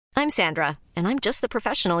I'm Sandra, and I'm just the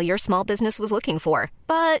professional your small business was looking for.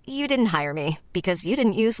 But you didn't hire me because you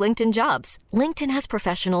didn't use LinkedIn Jobs. LinkedIn has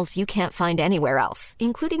professionals you can't find anywhere else,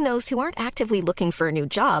 including those who aren't actively looking for a new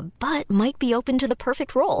job, but might be open to the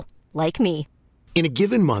perfect role, like me. In a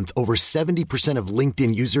given month, over 70% of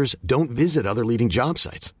LinkedIn users don't visit other leading job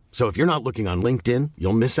sites. So if you're not looking on LinkedIn,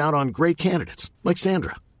 you'll miss out on great candidates like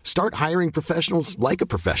Sandra. Start hiring professionals like a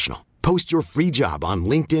professional. Post your free job on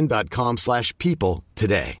linkedin.com/people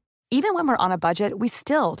today. Even when we're on a budget, we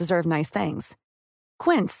still deserve nice things.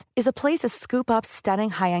 Quince is a place to scoop up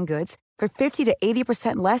stunning high-end goods for 50 to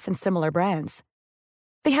 80% less than similar brands.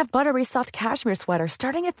 They have buttery soft cashmere sweaters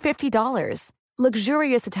starting at $50,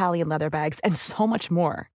 luxurious Italian leather bags, and so much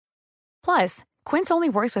more. Plus, Quince only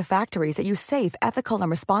works with factories that use safe, ethical, and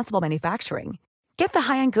responsible manufacturing. Get the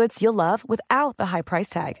high-end goods you'll love without the high price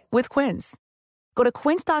tag with Quince. Go to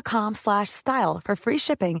quince.com/style for free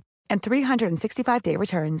shipping and 365-day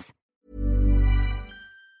returns.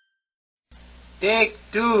 Take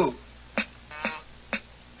two.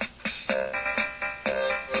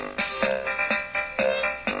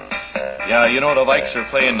 Yeah, you know the Vikes are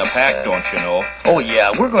playing the Pack, don't you know? Oh yeah,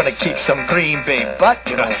 we're gonna kick some Green Bay butt,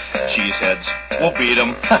 you know. Cheeseheads. We'll beat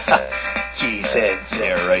them. Cheeseheads.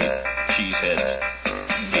 Yeah, right. Cheeseheads.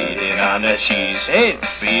 Beating on the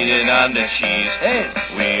cheeseheads. Beating on the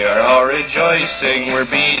cheeseheads. We are all rejoicing. We're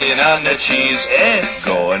beating on the cheeseheads.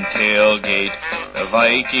 Go and tailgate. The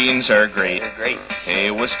Vikings are great. They're great.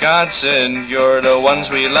 Hey, Wisconsin, you're the ones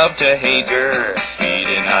we love to hate.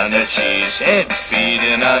 Beating on the cheeseheads.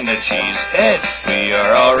 Beating on the cheeseheads. We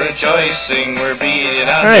are all rejoicing. We're beating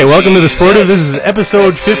on. All right, welcome to the Sportive. This is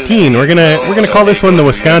episode 15. We're gonna call this one the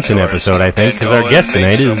Wisconsin episode, I think, because our guest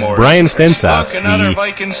tonight is Brian Stensas,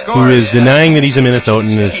 who is denying that he's a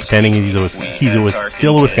Minnesotan and is pretending he's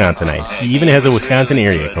still a Wisconsinite. He even has a Wisconsin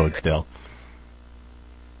area code still.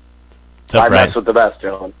 What's up, I Brian? mess with the best,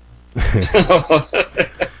 gentlemen.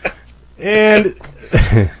 And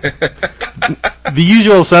the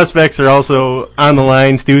usual suspects are also on the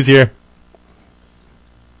line. Stu's here.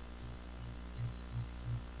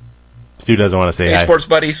 Stu doesn't want to say hi. Hey, sports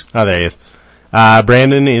buddies. Oh, there he is.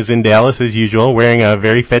 Brandon is in Dallas as usual, wearing a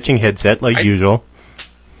very fetching headset like usual.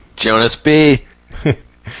 Jonas B.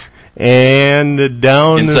 And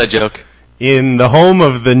down Inside joke. in the home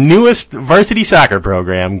of the newest varsity soccer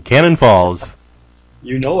program, Cannon Falls,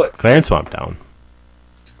 You know it. Clarence Swamptown.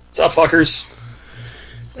 What's up, fuckers?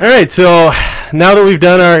 All right, so now that we've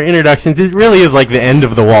done our introductions, it really is like the end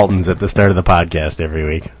of the Waltons at the start of the podcast every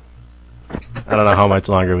week. I don't know how much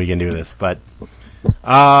longer we can do this, but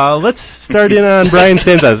let's start in on Brian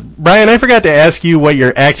Stensas. Brian, I forgot to ask you what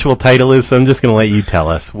your actual title is, so I'm just going to let you tell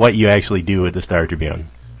us what you actually do at the Star Tribune.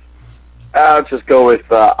 Let's just go with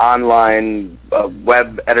online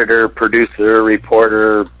web editor, producer,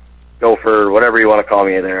 reporter, gopher, whatever you want to call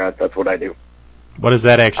me there. That's what I do. What does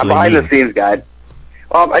that actually mean? I'm behind-the-scenes guy.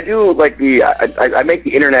 I do like I make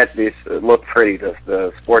the internet look pretty,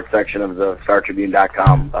 the sports section of the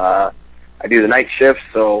StarTribune.com. I do the night shifts,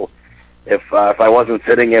 so if I wasn't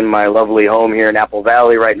sitting in my lovely home here in Apple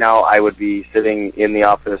Valley right now, I would be sitting in the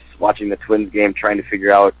office watching the Twins game, trying to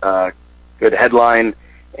figure out a good headline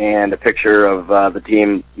and a picture of the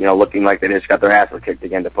team, looking like they just got their asses kicked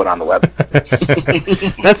again to put on the web.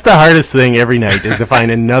 That's the hardest thing every night, is to find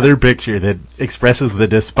another picture that expresses the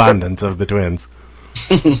despondence of the Twins.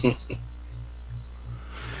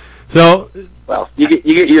 So, well, you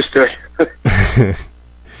get used to it.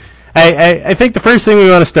 I think the first thing we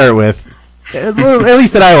want to start with, at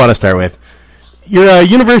least that I want to start with, you're a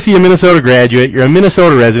University of Minnesota graduate, you're a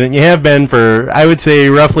Minnesota resident, you have been for, I would say,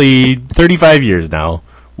 roughly 35 years now.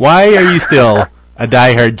 Why are you still a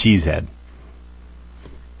diehard cheesehead?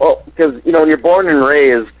 Well, because, when you're born and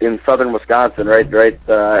raised in southern Wisconsin, right,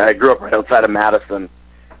 I grew up right outside of Madison,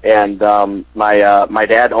 and my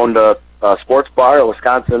dad owned a sports bar, a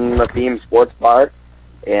Wisconsin-themed sports bar,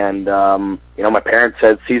 and, my parents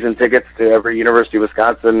had season tickets to every University of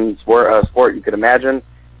Wisconsin sport you could imagine.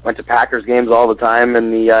 Went to Packers games all the time in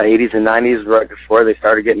the 80s and 90s, right before they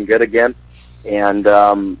started getting good again. And,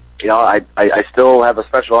 I still have a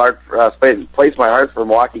special place in my heart for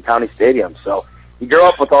Milwaukee County Stadium. So you grow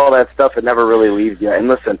up with all that stuff, it never really leaves you. And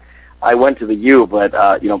listen, I went to the U, but,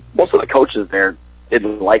 most of the coaches there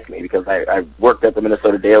didn't like me because I worked at the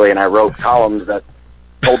Minnesota Daily and I wrote columns that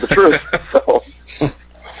told the truth. So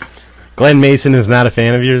Glenn Mason is not a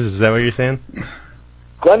fan of yours? Is that what you're saying?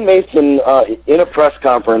 Glenn Mason, in a press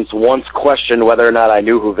conference, once questioned whether or not I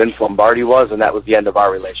knew who Vince Lombardi was, and that was the end of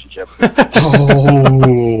our relationship.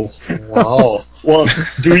 Oh, wow. Well,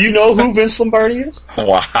 do you know who Vince Lombardi is?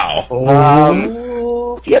 Wow.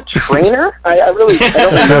 Was he a trainer? I don't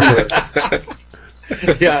remember.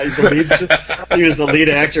 Yeah, he was the lead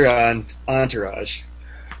actor on Entourage.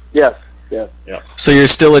 Yes. Yeah. So you're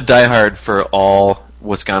still a diehard for all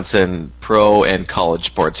Wisconsin pro and college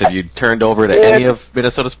sports. Have you turned over to any of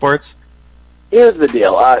Minnesota sports? Here's the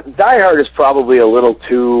deal. Die Hard is probably a little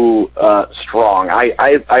too strong.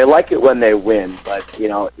 I like it when they win, but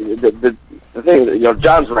the thing,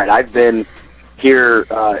 John's right. I've been here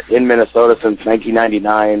in Minnesota since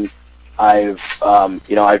 1999.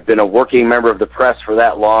 I've been a working member of the press for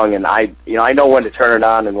that long, and I know when to turn it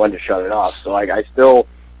on and when to shut it off. So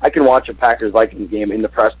I can watch a Packers-Vikings game in the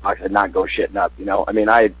press box and not go shit nuts. I mean,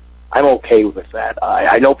 I'm okay with that.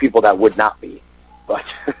 I know people that would not be. But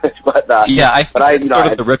I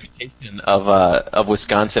think the reputation of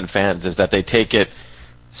Wisconsin fans is that they take it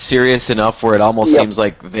serious enough where it almost seems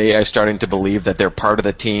like they are starting to believe that they're part of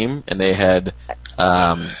the team and they had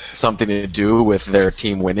something to do with their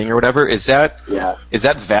team winning or whatever. Is that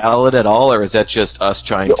valid at all, or is that just us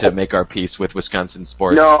trying to make our peace with Wisconsin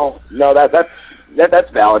sports? No, that's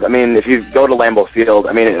valid. I mean, if you go to Lambeau Field,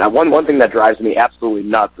 I mean, one thing that drives me absolutely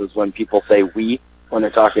nuts is when people say "we" when they're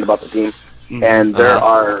talking about the team. And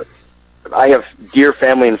I have dear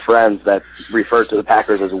family and friends that refer to the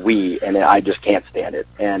Packers as "we," and I just can't stand it.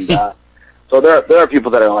 And so there are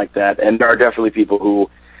people that are like that, and there are definitely people who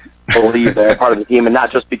believe they're part of the team, and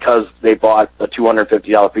not just because they bought a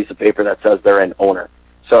 $250 piece of paper that says they're an owner.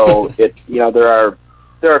 So there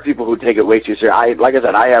are people who take it way too serious. Like I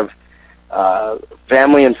said, I have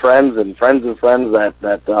family and friends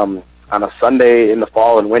that on a Sunday in the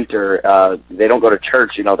fall and winter, they don't go to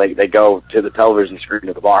church. They go to the television screen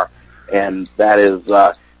at the bar, and that is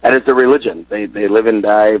their religion. They live and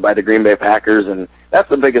die by the Green Bay Packers, and that's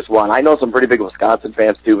the biggest one. I know some pretty big Wisconsin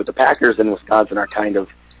fans too, but the Packers in Wisconsin are kind of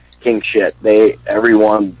king shit.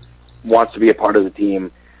 Everyone wants to be a part of the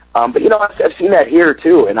team. But I've seen that here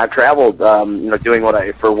too, and I've traveled,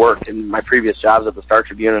 doing for work in my previous jobs at the Star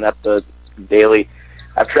Tribune and at the Daily.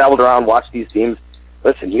 I've traveled around, watched these teams.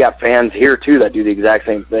 Listen, you got fans here too that do the exact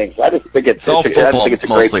same thing. So I just think it's all football, a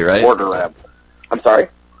mostly, great right? sport. I'm sorry.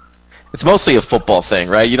 It's mostly a football thing,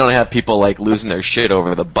 right? You don't have people like losing their shit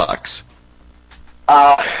over the Bucks.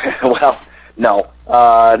 Well, no,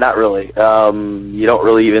 not really. You don't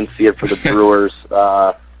really even see it for the Brewers.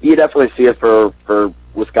 You definitely see it for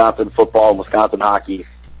Wisconsin football and Wisconsin hockey,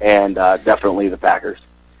 and definitely the Packers.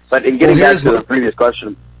 But in getting back to the previous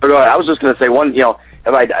question, I was just going to say one.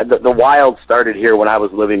 The Wild started here when I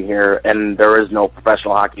was living here, and there is no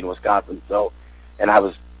professional hockey in Wisconsin. So, and I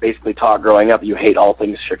was basically taught growing up you hate all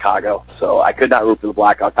things Chicago. So I could not root for the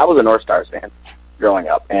Blackhawks. I was a North Stars fan growing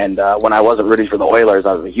up, and when I wasn't rooting for the Oilers,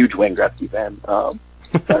 I was a huge Wayne Gretzky fan.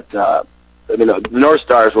 The North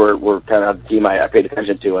Stars were kind of the team I paid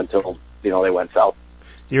attention to until they went south.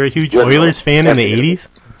 You're a huge Oilers fan in the 80s?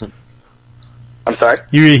 I'm sorry?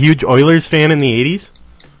 You were a huge Oilers fan in the 80s?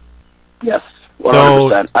 Yes.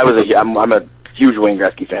 100%. I'm a huge Wayne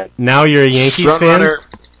Gretzky fan. Now you're a Yankees fan?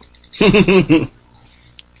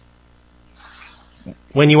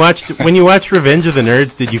 When you watched Revenge of the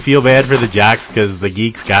Nerds, did you feel bad for the Jocks because the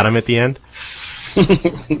geeks got them at the end?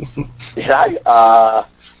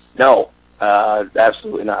 No,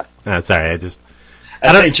 absolutely not. Sorry,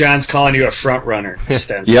 I think John's calling you a front runner.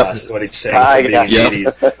 That's what he's saying.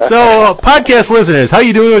 So, podcast listeners, how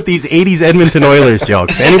you doing with these 80s Edmonton Oilers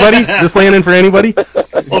jokes? Anybody? This landing for anybody?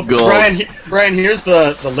 Well, Brian, here's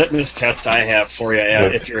the litmus test I have for you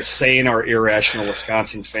if you're a sane or irrational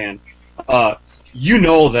Wisconsin fan. You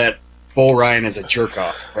know that Bo Ryan is a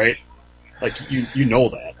jerk-off, right? Like, you know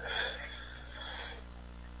that.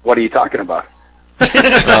 What are you talking about?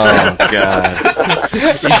 Oh, God.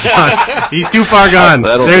 He's too far gone.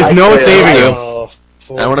 There's no saving him.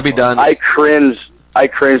 I want to be done. I cringe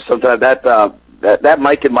sometimes. That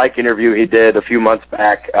Mike and Mike interview he did a few months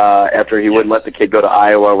back after he wouldn't let the kid go to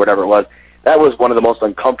Iowa or whatever it was. That was one of the most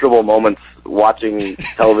uncomfortable moments watching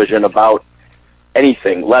television about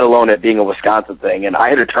anything, let alone it being a Wisconsin thing. And I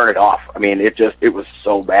had to turn it off. I mean, it was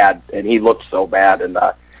so bad, and he looked so bad. And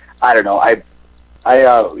I don't know.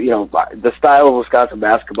 The style of Wisconsin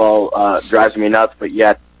basketball drives me nuts, but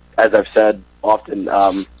yet, as I've said often,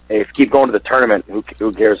 if you keep going to the tournament,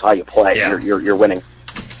 who cares how you play? Yeah. You're winning.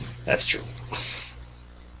 That's true.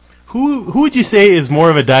 Who would you say is more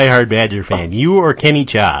of a diehard Badger fan, you or Kenny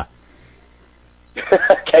Cha?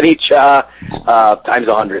 Kenny Cha times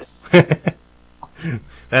 100.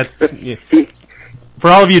 That's for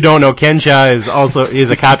all of you who don't know, Ken Cha is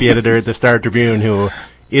a copy editor at the Star Tribune who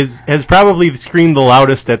has probably screamed the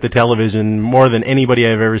loudest at the television more than anybody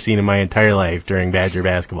I've ever seen in my entire life during Badger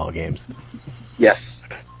basketball games. Yes.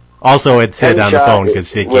 Also, it's Sid on the phone because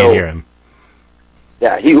Sid can't hear him.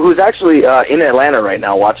 Yeah, he was actually in Atlanta right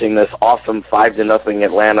now watching this awesome 5-0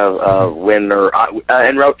 Atlanta win, or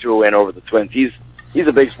en route to a win over the Twins. He's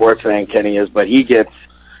a big sports fan, Kenny is, but he gets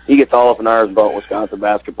all up in arms about Wisconsin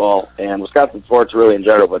basketball and Wisconsin sports really in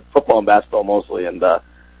general, but football and basketball mostly. And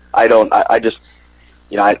I don't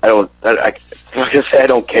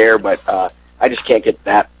care, but I just can't get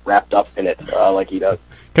that wrapped up in it like he does.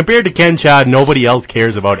 Compared to Ken Shaw, nobody else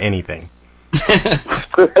cares about anything.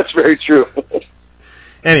 That's very true.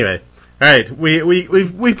 Anyway, all right,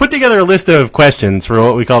 we've put together a list of questions for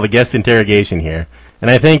what we call the guest interrogation here, and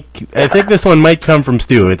I think this one might come from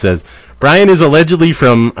Stu. It says Brian is allegedly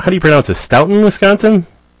from, how do you pronounce it, Stoughton, Wisconsin?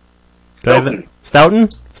 Stoughton. Stoughton?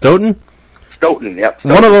 Stoughton, yep.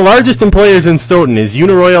 Stoughton. One of the largest employers in Stoughton is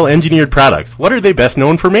Uniroyal Engineered Products. What are they best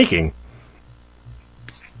known for making?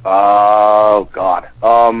 Oh, God.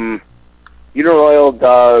 Uniroyal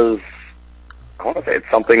does, I want to say it's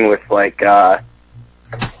something with God,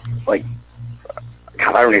 I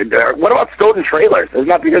don't even, what about Stoughton Trailers? Isn't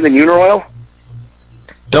that bigger than Uniroyal?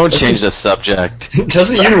 Don't change the subject.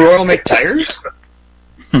 Doesn't Uniroyal make tires?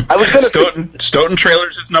 I was going to Stoughton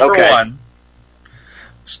Trailers is number one.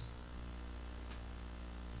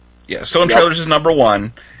 Yeah, Stoughton Trailers is number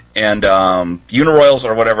one. And Uniroyals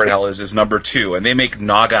or whatever the hell is number two, and they make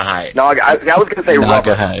Naga hide. I was going to say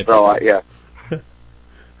Naga rubber. hide. So yeah,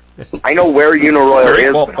 I know where Uniroyal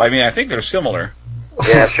is. Well, I mean, I think they're similar.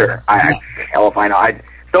 Yeah, sure. Hell if I know.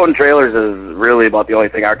 Stoughton Trailers is really about the only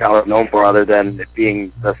thing our town is known for, other than it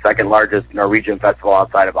being the second largest Norwegian festival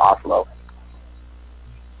outside of Oslo.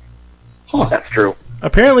 Huh. That's true.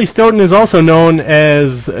 Apparently, Stoughton is also known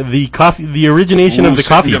as the origination of the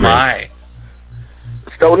coffee break.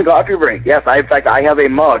 Stoughton Coffee Break. Yes, in fact, I have a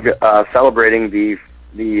mug celebrating the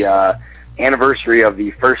anniversary of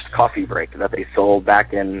the first coffee break that they sold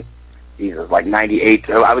back in, like 98.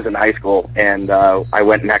 I was in high school, and I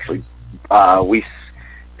went and actually we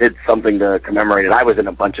did something to commemorate it. I was in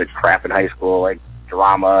a bunch of crap in high school, like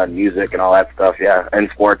drama and music and all that stuff, yeah, and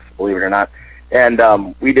sports, believe it or not.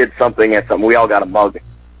 And we did something at something. We all got a mug,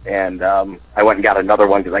 and I went and got another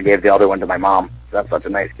one because I gave the other one to my mom. That's such a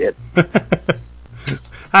nice kid.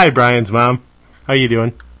 Hi, Brian's mom. How you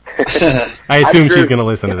doing? I assume she's going to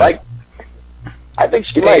listen to this. I think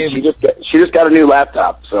she might. She just got a new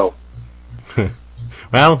laptop, so.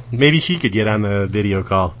 Well, maybe she could get on the video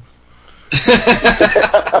call.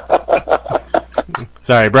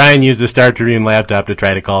 Sorry, Brian used the Star Tribune laptop to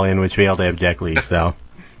try to call in, which failed abjectly, so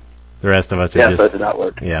the rest of us are just... Yes, that did not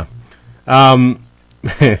work. Yeah.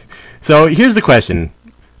 So here's the question.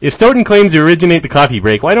 If Stoughton claims to originate the coffee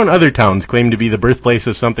break, why don't other towns claim to be the birthplace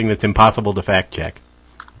of something that's impossible to fact-check?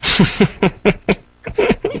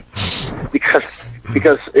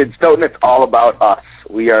 Because in Stoughton, it's all about us.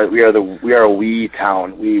 We are a we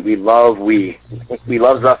town. We love we. We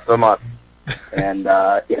loves us so much. And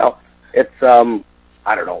it's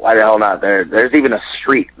I don't know why the hell not. There's even a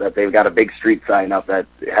street that they've got a big street sign up that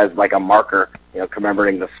has like a marker,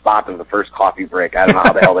 commemorating the spot of the first coffee break. I don't know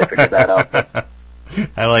how the hell they figured that out.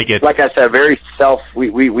 I like it. Like I said, very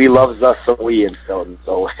we loves us so we in Stoughton.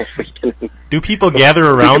 So if we can, do people gather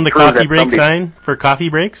around the coffee break sign for coffee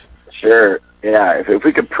breaks? Sure. Yeah. If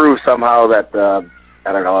we could prove somehow that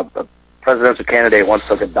I don't know, a presidential candidate once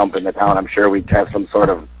took a dump in the town, I'm sure we'd have some sort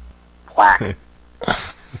of plaque.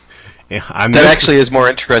 Yeah, that actually is more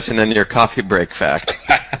interesting than your coffee break fact.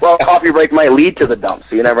 Well, coffee break might lead to the dump,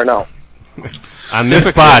 so you never know. On this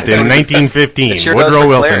spot in 1915, sure Woodrow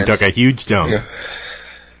Wilson took a huge dump.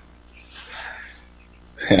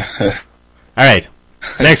 Yeah. All right.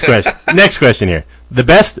 Next question. Next question here.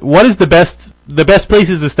 What is the best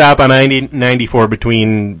places to stop on I-94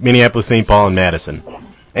 between Minneapolis, St. Paul, and Madison?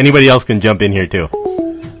 Anybody else can jump in here too.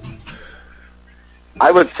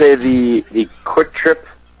 I would say the Quick Trip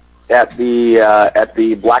at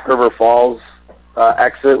the Black River Falls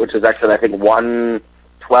exit, which is exit I think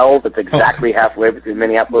 112. It's exactly halfway between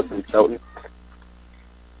Minneapolis and Stoughton.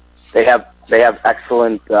 They have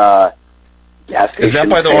excellent gas stations. Is that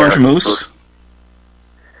by the Orange Moose? Is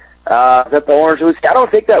that the Orange Moose? I don't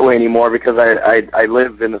take that way anymore because I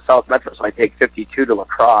live in the South Metro, so I take 52 to La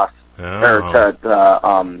Crosse or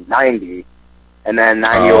to 90, and then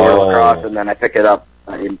 90 over to La Crosse, and then I pick it up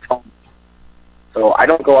in Tone. So I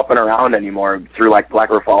don't go up and around anymore through like Black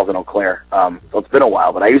River Falls and Eau Claire. So it's been a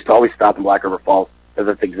while, but I used to always stop in Black River Falls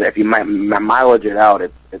because it's if you mileage it out,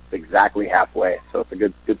 it's exactly halfway. So it's a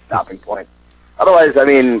good stopping point. Otherwise, I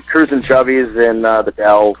mean, cruising Chubby's in the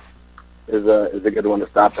Dells is a good one to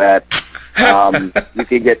stop at.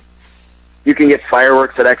 You can get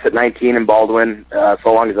fireworks at exit 19 in Baldwin,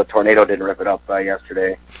 so long as a tornado didn't rip it up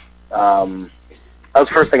yesterday. That was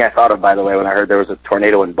the first thing I thought of, by the way, when I heard there was a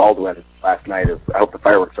tornado in Baldwin last night. I hope the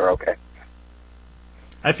fireworks are okay.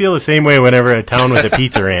 I feel the same way whenever a town with a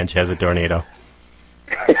pizza ranch has a tornado.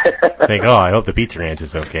 I think, I hope the pizza ranch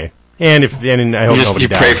is okay. And I hope nobody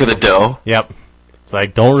dies. You pray for the dough? Yep. It's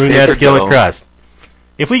like, don't ruin that skillet crust.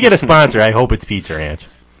 If we get a sponsor, I hope it's Pizza Ranch.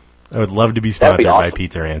 I would love to be sponsored by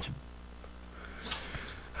Pizza Ranch.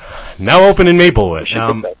 Now open in Maplewood.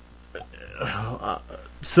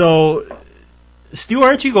 So, Stu,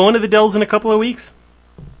 aren't you going to the Dells in a couple of weeks?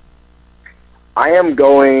 I am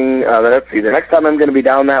going, let's see, the next time I'm going to be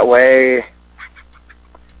down that way,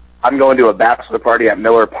 I'm going to a bachelor party at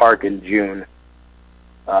Miller Park in June.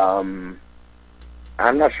 I'm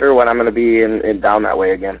not sure when I'm going to be in down that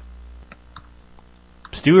way again.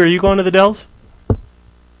 Stu, are you going to the Dells?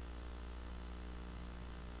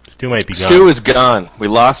 Stu might be gone. Stu is gone. We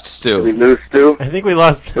lost Stu. Did we lose Stu? I think we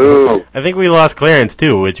lost. Ooh. I think we lost Clarence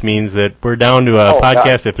too, which means that we're down to a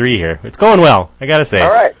podcast of 3 here. It's going well, I gotta say.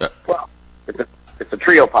 All right. Well, it's a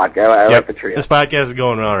trio podcast. I like the trio. This podcast is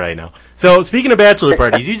going well right now. So, speaking of bachelor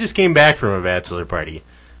parties, you just came back from a bachelor party.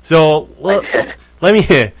 So, let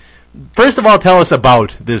me first of all tell us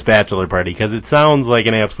about this bachelor party because it sounds like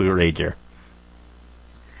an absolute rager.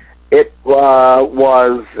 It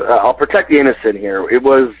was. I'll protect the innocent here. It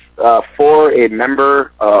was for a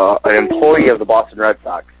member, an employee of the Boston Red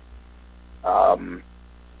Sox,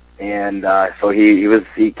 and so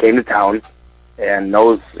he came to town and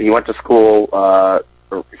he went to school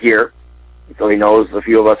here, so he knows a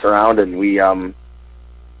few of us around, and we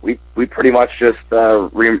pretty much just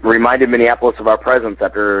reminded Minneapolis of our presence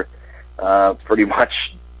after pretty much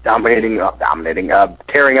tearing up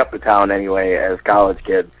the town anyway as college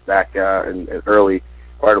kids back in the early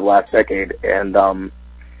part of the last decade, and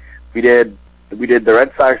we did the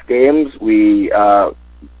Red Sox games. We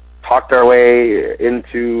talked our way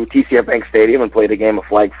into TCF Bank Stadium and played a game of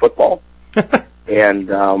flag football,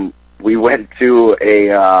 and we went to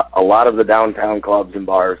a lot of the downtown clubs and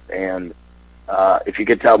bars, and if you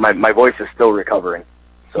could tell, my voice is still recovering,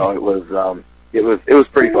 so it was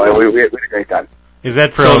pretty fun. We had a great time. Is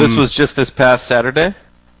that from? So this was just this past Saturday?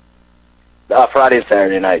 Friday and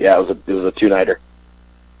Saturday night. Yeah, it was a two-nighter.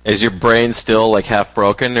 Is your brain still like half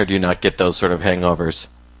broken, or do you not get those sort of hangovers?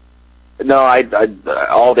 No, I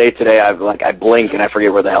all day today I blink and I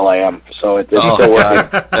forget where the hell I am. So it's still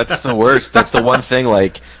working. That's the worst. That's the one thing.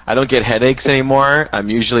 Like, I don't get headaches anymore. I'm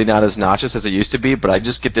usually not as nauseous as I used to be, but I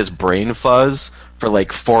just get this brain fuzz for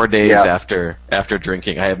like 4 days after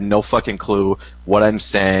drinking. I have no fucking clue what I'm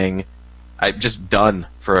saying. I'm just done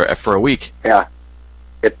for a week. Yeah,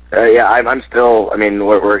 I'm still. I mean,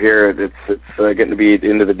 we're here. It's getting to be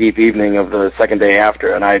into the deep evening of the second day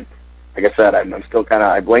after, and like I said, I'm still kind of.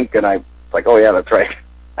 I blink and I like, oh yeah, that's right.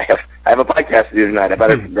 I have a podcast to do tonight. I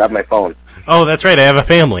better grab my phone. Oh, that's right. I have a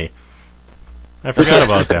family. I forgot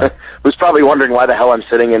about that. Was probably wondering why the hell I'm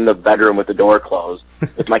sitting in the bedroom with the door closed,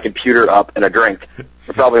 with my computer up and a drink.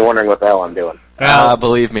 You're probably wondering what the hell I'm doing.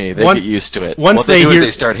 Believe me, they get used to it. What they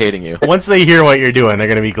start hating you. Once they hear what you're doing, they're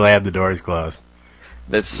going to be glad the door's closed.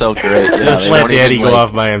 That's so great. Just let Daddy go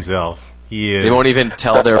off by himself. They won't even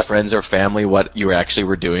tell their friends or family what you actually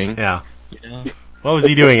were doing. Yeah. What was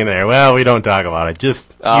he doing in there? Well, we don't talk about it.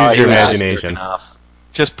 Just use your imagination.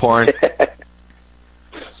 Just porn.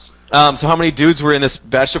 So how many dudes were in this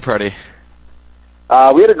bachelor party?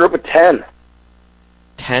 We had a group of 10.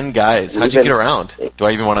 10 guys. How'd you get around? Do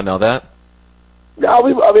I even want to know that? No,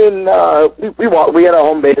 we had a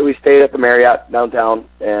home base. We stayed at the Marriott downtown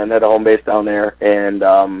and had a home base down there,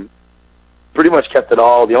 and pretty much kept it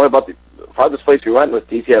all. The farthest place we went was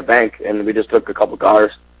TCF Bank, and we just took a couple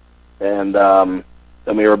cars, and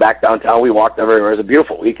then we were back downtown. We walked everywhere. It was a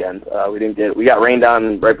beautiful weekend. We got rained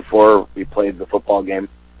on right before we played the football game.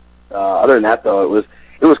 Other than that, though, it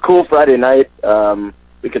was cool Friday night.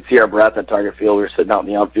 We could see our breath at Target Field. We were sitting out in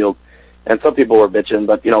the outfield, and some people were bitching,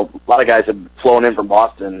 but a lot of guys had flown in from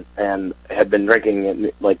Boston and had been drinking,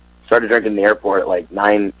 and started drinking in the airport at like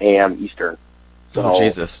 9 a.m. Eastern. So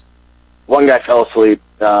Jesus! One guy fell asleep.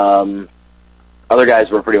 Other guys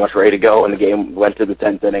were pretty much ready to go, and the game went to the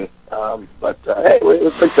 10th inning. But hey, it was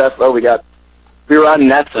a success though. We were on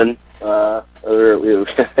Netson.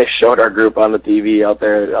 They showed our group on the TV out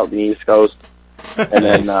in the East Coast, and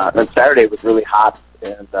then Saturday was really hot,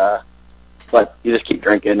 and but you just keep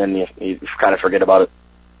drinking and you kind of forget about it.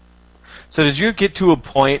 So did you get to a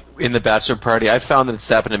point in the bachelor party? I found that it's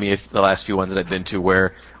happened to me the last few ones that I've been to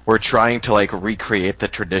where we're trying to recreate the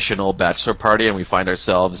traditional bachelor party, and we find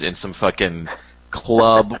ourselves in some fucking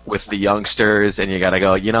club with the youngsters, and you gotta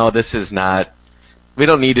go, this is not. We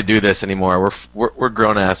don't need to do this anymore. We're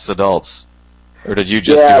grown ass adults. Or did you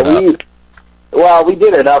just do it up? Well, we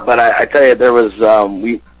did it up, but I tell you, there was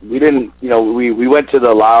we didn't, we went to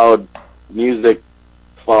the loud music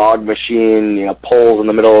fog machine, poles in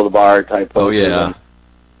the middle of the bar type. Oh yeah,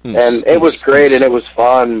 and it was great and it was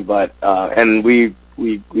fun, but and we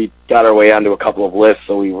got our way onto a couple of lists,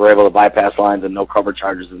 so we were able to bypass lines and no cover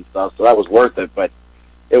charges and stuff. So that was worth it. But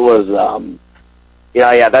it was,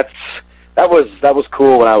 that was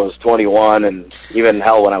cool when I was 21, and even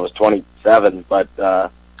hell when I was 27. But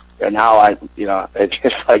and now it's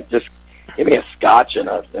just like, just give me a scotch in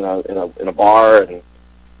a bar, and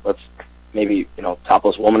let's maybe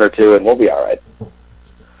topless woman or two, and we'll be all right.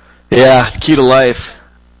 Yeah, key to life.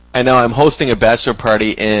 I know I'm hosting a bachelor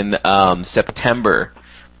party in September,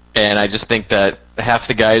 and I just think that half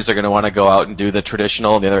the guys are going to want to go out and do the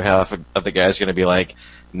traditional, and the other half of the guys are going to be like,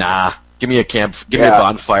 nah, give me a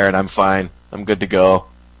bonfire, and I'm fine. I'm good to go.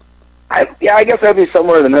 I guess I'd be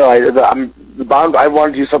somewhere in the middle. I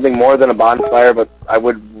want to do something more than a bonfire, but I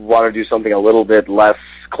would want to do something a little bit less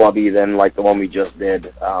clubby than like the one we just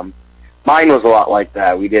did. Mine was a lot like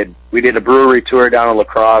that. We did a brewery tour down in La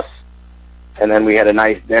Crosse, and then we had a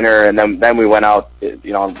nice dinner, and then we went out,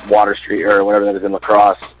 on Water Street or whatever that is in La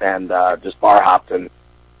Crosse, and just bar hopped, and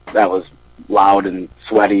that was loud and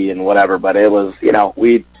sweaty and whatever. But it was,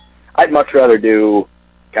 I'd much rather do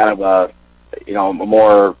kind of a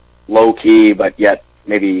more low key, but yet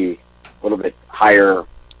maybe a little bit higher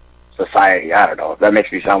society. I don't know. That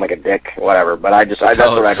makes me sound like a dick, whatever. But that's what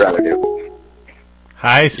I'd rather do.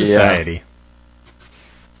 High society. Yeah.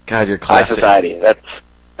 God, you're classic. High society.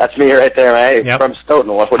 That's me right there, man. Yep. From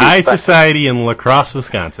Stoughton. What High society in La Crosse,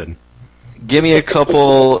 Wisconsin. Give me a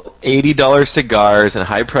couple $80 cigars and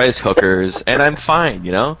high-priced hookers, and I'm fine.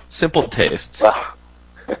 Simple tastes. Well,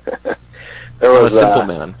 I'm a simple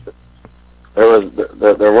man. There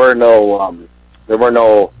were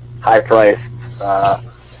no high-priced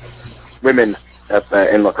women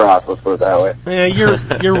in La Crosse. Let's put it that way. Yeah,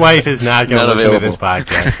 your wife is not going to listen to this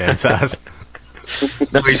podcast, Dan Sauce.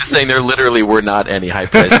 No, he's just saying there literally were not any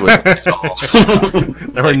high-priced women at all.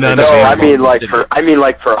 There were none. No, I mean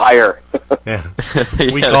like for hire. Yeah,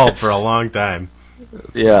 we called for a long time.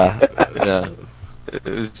 Yeah. It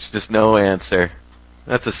was just no answer.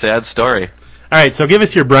 That's a sad story. All right, so give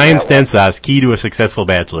us your Brian Stensauce key to a successful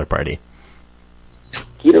bachelor party.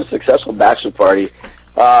 Key to a successful bachelor party.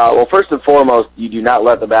 Well, first and foremost, you do not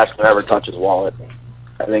let the bachelor ever touch his wallet.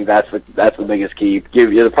 I think that's the biggest key.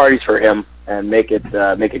 The party's for him, and make it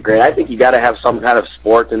great. I think you got to have some kind of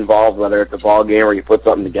sport involved, whether it's a ball game or you put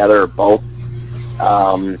something together or both.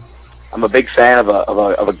 I'm a big fan of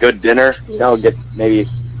a good dinner. Maybe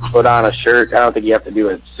put on a shirt. I don't think you have to do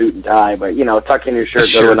a suit and tie, but tuck in your shirt,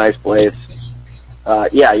 go to a nice place.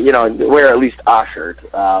 Wear at least a shirt.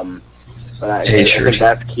 But I think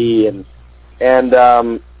that's key. And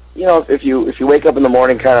if you wake up in the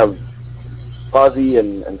morning kind of fuzzy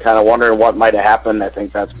and kind of wondering what might have happened, I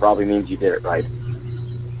think that probably means you did it right.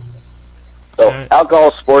 So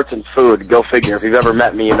alcohol, sports, and food. Go figure. If you've ever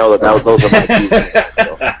met me, you know that those are my keys.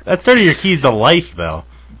 So. That's sort of your keys to life, though.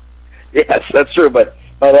 Yes, that's true. But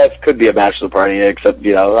that could be a bachelor party, except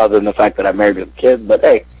other than the fact that I'm married with kids. But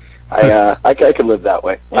hey, I can live that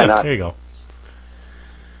way. Why not? There you go.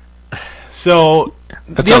 So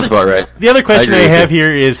that sounds about right. The other question I have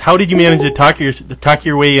here is, how did you manage to talk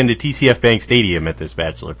your way into TCF Bank Stadium at this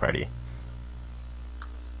bachelor party?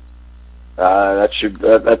 That's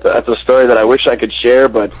a story that I wish I could share,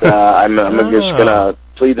 but I'm just gonna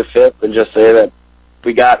plead the fifth and just say that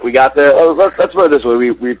we got there. Oh, let's put it this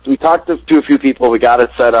way: we talked to a few people, we got it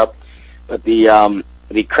set up, but the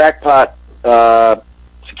crackpot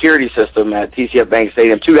security system at TCF Bank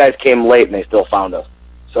Stadium, two guys came late and they still found us.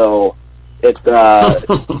 So it, I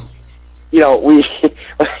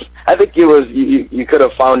think it was you could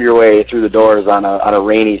have found your way through the doors on a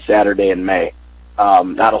rainy Saturday in May.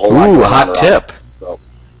 Not a whole lot. Ooh, hot tip. So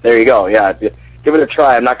there you go. Yeah, give it a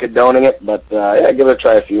try. I'm not condoning it, but give it a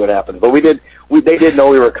try and see what happens. But they did know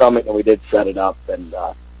we were coming, and we did set it up, and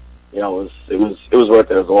it was worth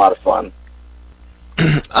it. It was a lot of fun.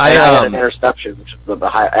 I had an interception, which is the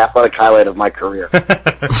athletic highlight of my career.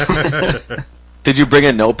 Did you bring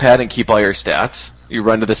a notepad and keep all your stats? You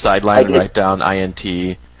run to the sideline and write down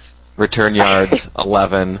INT, return yards,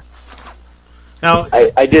 11. Now,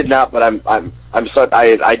 I did not, but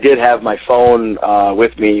I did have my phone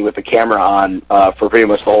with me with the camera on for pretty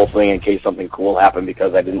much the whole thing in case something cool happened,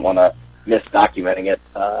 because I didn't want to miss documenting it.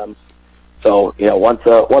 So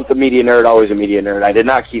once a media nerd, always a media nerd. I did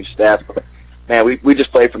not keep stats, but man, we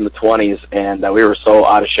just played from the 20s, and we were so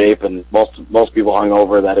out of shape, and most people hung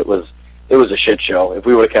over that it was a shit show. If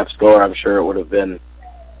we would have kept score, I'm sure it would have been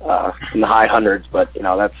in the high hundreds. But those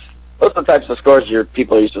are the types of scores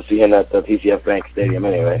people are used to seeing at the PCF Bank Stadium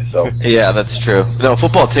anyway. So yeah, that's true. No,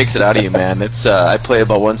 football takes it out of you, man. It's I play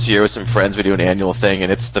about once a year with some friends. We do an annual thing,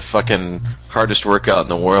 and it's the fucking hardest workout in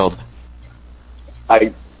the world.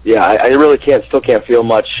 I really still can't feel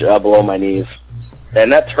much below my knees. And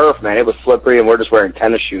that turf, man, it was slippery, and we're just wearing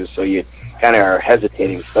tennis shoes, so you kind of are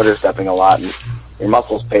hesitating, stutter stepping a lot, and your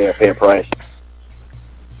muscles pay a price.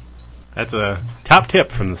 That's a top tip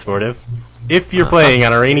from the Sportive. If you're playing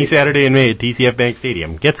on a rainy Saturday in May at TCF Bank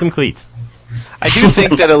Stadium, get some cleats. I do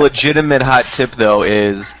think that a legitimate hot tip, though,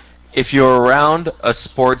 is if you're around a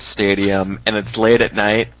sports stadium and it's late at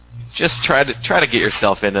night, just try to get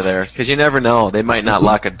yourself into there, because you never know. They might not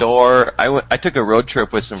lock a door. I took a road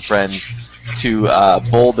trip with some friends to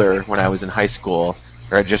Boulder when I was in high school,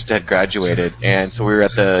 or I just had graduated, and so we were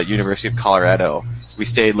at the University of Colorado. We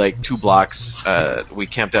stayed like 2 blocks. We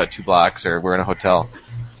camped out 2 blocks, or we're in a hotel.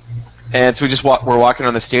 And so we're walking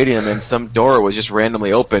around the stadium, and some door was just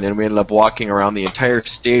randomly open, and we ended up walking around the entire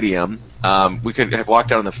stadium. We could have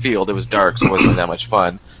walked out on the field. It was dark, so it wasn't that much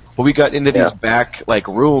fun. But we got into these back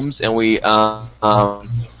rooms, and we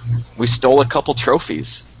stole a couple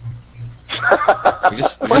trophies. we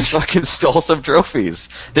just fucking stole some trophies.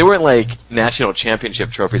 They weren't like national championship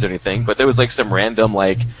trophies or anything, but there was like some random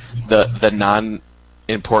the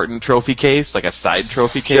non-important trophy case, like a side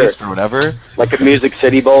trophy case for whatever. Like a Music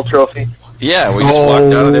City Bowl trophy? Yeah, we just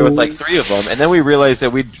walked out of there with like 3 of them, and then we realized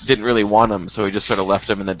that we didn't really want them, so we just sort of left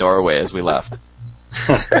them in the doorway as we left.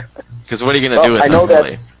 Because what are you going to do with them,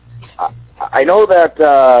 really? I know that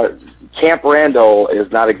Camp Randall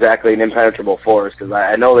is not exactly an impenetrable force, because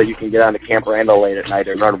I know that you can get onto Camp Randall late at night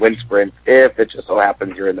and run wind sprints if it just so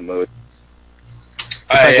happens you're in the mood.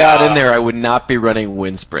 If I got in there, I would not be running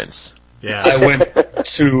wind sprints. Yeah, I went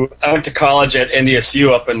to college at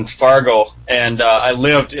NDSU up in Fargo, and I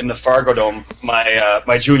lived in the Fargo Dome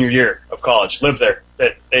my junior year of college. Lived there.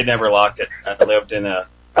 They never locked it. I lived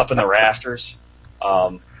up in the rafters,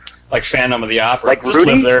 like Phantom of the Opera. Like just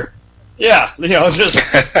Rudy? lived there. Yeah,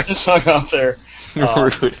 just hung out there.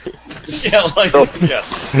 Rudy. Yeah, like Rudy.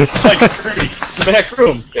 Back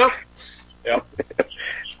room. Yep.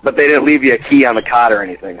 But they didn't leave you a key on the cot or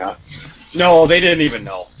anything, huh? No, they didn't even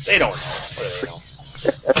know. They don't know. What do they know?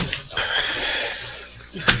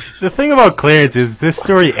 The thing about Clarence is this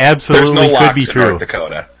story absolutely could be true. North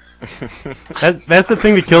Dakota. That's the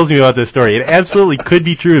thing that kills me about this story. It absolutely could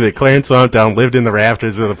be true that Clarence Swampdown lived in the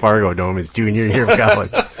rafters of the Fargo Dome his junior year of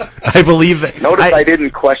college. I believe that. Notice I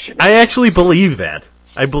didn't question it. I actually believe that.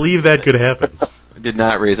 I believe that could happen. I did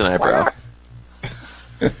not raise an eyebrow.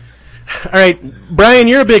 All right, Brian,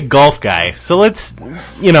 you're a big golf guy, so let's,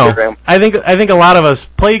 I think a lot of us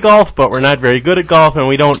play golf, but we're not very good at golf, and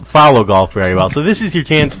we don't follow golf very well. So this is your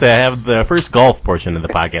chance to have the first golf portion of the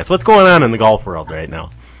podcast. What's going on in the golf world right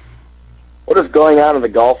now? What is going on in the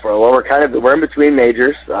golf world? Well, we're in between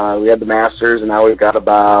majors. We had the Masters, and now we've got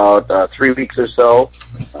about 3 weeks or so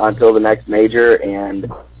until the next major,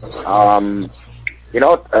 and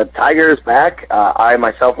Tiger is back. I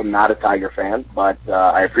myself am not a Tiger fan, but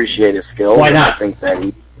I appreciate his skills. Why not? I think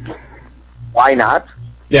that why not?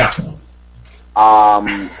 Yeah.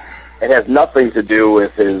 It has nothing to do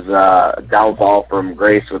with his downfall from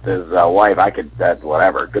grace with his wife.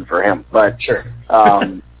 Whatever. Good for him. But sure.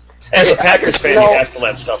 As a Packers fan, you have to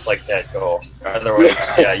let stuff like that go.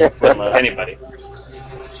 Otherwise, you wouldn't let anybody.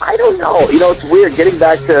 I don't know. It's weird. Getting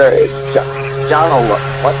back to John,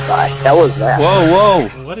 what the hell is that? Whoa.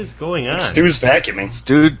 What is going on? Stu's vacuuming.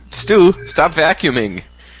 Stu, stop vacuuming.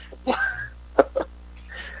 Is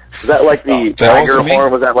that like the Tiger horn?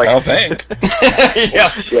 Was that like... Oh, thank. Yeah,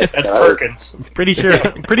 that's Perkins. Pretty sure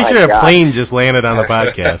a plane just landed on the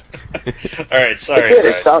podcast. All right, sorry.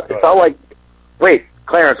 It sounded like... Wait,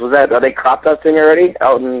 Clarence, are they crop dusting already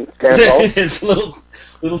out in San Antonio? It's a little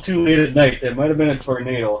too late at night. There might have been a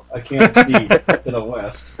tornado. I can't see to the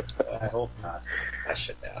west. I hope not. I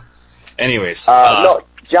should have. Anyways. No,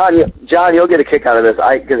 John, you'll get a kick out of this.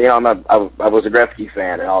 Because I was a Gretzky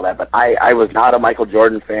fan and all that, but I was not a Michael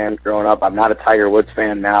Jordan fan growing up. I'm not a Tiger Woods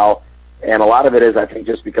fan now, and a lot of it is I think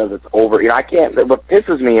just because it's over. I can't. What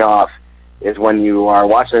pisses me off is when you are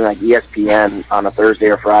watching like ESPN on a Thursday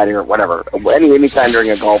or Friday or whatever, any time during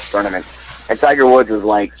a golf tournament, and Tiger Woods is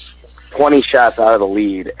like 20 shots out of the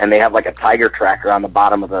lead, and they have like a Tiger tracker on the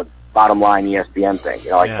bottom of the bottom line ESPN thing.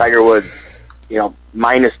 Tiger Woods,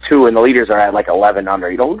 -2, and the leaders are at like 11 under.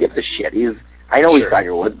 Who gives a shit? He's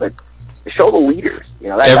Tiger Woods, but show the leaders.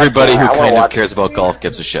 Everybody who kind of cares about golf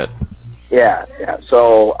gives a shit. Yeah.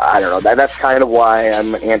 So I don't know. That's kind of why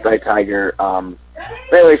I'm anti-Tiger.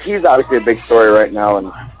 But anyways, he's obviously a big story right now,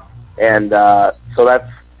 and so that's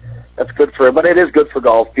that's good for. But it is good for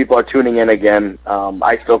golf. People are tuning in again.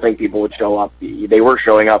 I still think people would show up. They were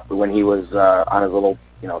showing up when he was on his little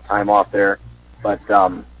time off there. But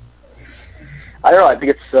I don't know. I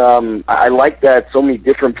think it's. I like that so many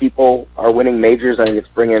different people are winning majors. I think it's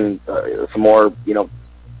bringing some more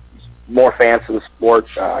more fans to the sport.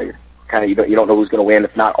 You don't know who's going to win.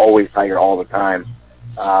 It's not always Tiger all the time.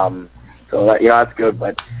 So that, that's good.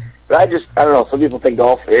 But I don't know. Some people think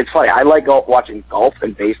golf. It's funny. I like watching golf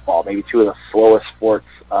and baseball. Maybe two of the slowest sports.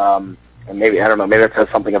 And maybe I don't know. Maybe that says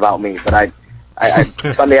something about me. But I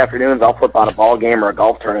Sunday afternoons I'll flip on a ball game or a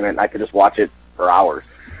golf tournament and I could just watch it for hours.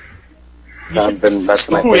 That's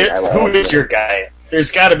my thing. Who is your guy?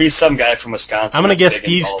 There's got to be some guy from Wisconsin. I'm going to guess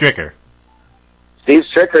Steve Stricker. Steve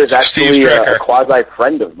Stricker is actually a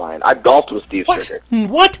quasi-friend of mine. I've golfed with Steve Stricker.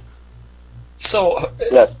 What? So,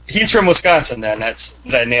 yes. He's from Wisconsin then.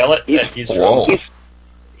 Did I nail it?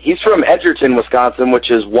 He's from Edgerton, Wisconsin,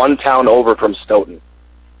 which is one town over from Stoughton.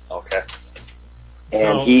 Okay.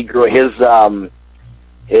 And he grew his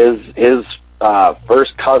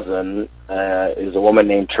first cousin is a woman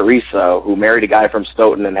named Teresa who married a guy from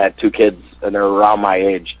Stoughton and had 2 kids, and they're around my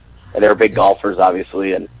age, and they're big golfers,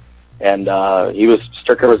 obviously, and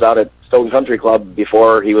Stricker was out at Stoughton Country Club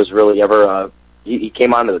before he was really ever. He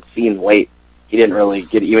came onto the scene late. He didn't really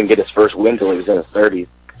get his first win until he was in his 30s.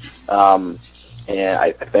 And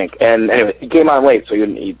I think, and anyway, he came on late, so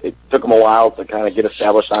it took him a while to kind of get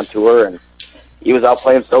established on tour. And he was out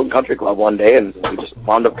playing Stoughton Country Club one day, and we just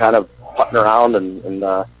wound up kind of putting around and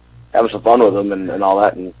having some fun with him and all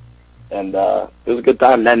that. And it was a good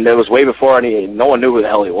time. And then it was way before no one knew who the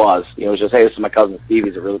hell he was. It was just, hey, this is my cousin Steve.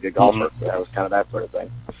 He's a really good golfer. Mm-hmm. Yeah, it was kind of that sort of thing.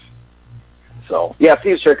 So yeah,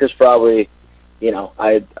 Steve Stricker's probably, he's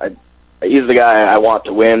the guy I want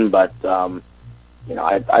to win. But I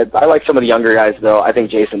like some of the younger guys though. I think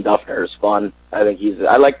Jason Duffner is fun. I think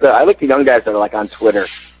I like the young guys that are like on Twitter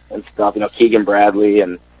and stuff. Keegan Bradley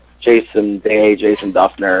and Jason Day, Jason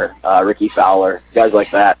Duffner, Ricky Fowler, guys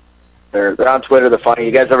like that. They're on Twitter. They're funny.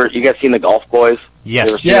 You guys seen the Golf Boys?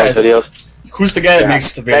 Yes. Yes. Videos? Who's the guy that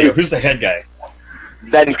makes the video? Who's the head guy?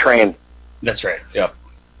 Ben Crane. That's right. Yeah.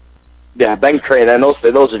 Yeah, Ben Crane. And those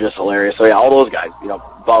are just hilarious. So yeah, all those guys.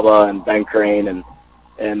 Bubba and Ben Crane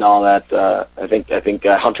and all that. I think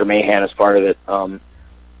Hunter Mahan is part of it. So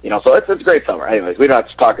it's a great summer. Anyways, we don't have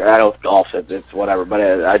to talk. I know it's golf. It's whatever. But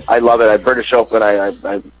I love it. I British Open.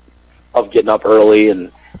 I love getting up early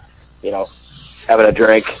and having a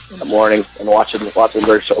drink in the morning and watching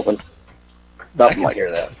British Open. Nothing like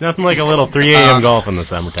that. It's nothing like a little 3 a.m. golf in the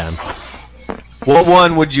summertime. What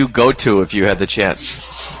one would you go to if you had the chance?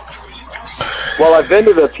 Well, I've been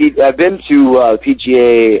to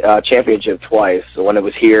PGA Championship twice. So when it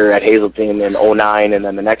was here at Hazeltine in '09, and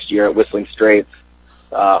then the next year at Whistling Straits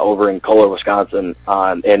over in Kohler, Wisconsin,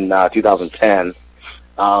 in 2010.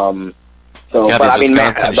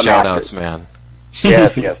 Wisconsin shout-outs, man.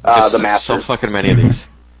 Yes. The Masters. So fucking many of these.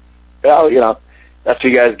 Well, that's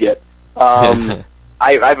what you guys get.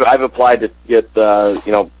 I've applied to get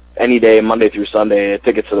any day, Monday through Sunday,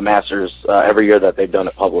 tickets to the Masters every year that they've done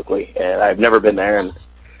it publicly, and I've never been there. And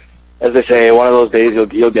as they say, one of those days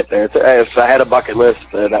you'll get there. If I had a bucket list,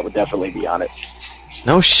 that would definitely be on it.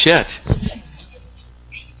 No shit.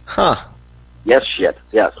 Huh. Yes, shit.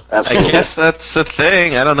 Yes, absolutely. I guess that's the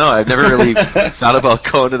thing. I don't know. I've never really thought about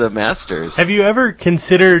going to the Masters. Have you ever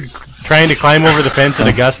considered trying to climb over the fence at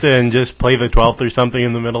Augusta and just play the 12th or something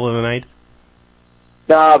in the middle of the night?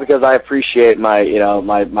 No, because I appreciate my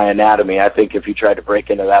anatomy. I think if you tried to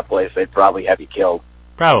break into that place, they'd probably have you killed.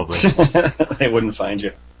 Probably. They wouldn't find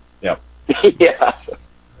you. Yep. Yeah.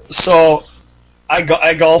 So,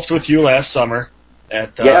 I golfed with you last summer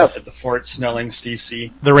at the Fort Snellings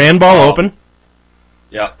DC. The Randball Open?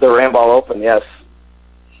 Yeah. The Randball Open, yes.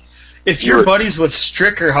 If you're buddies with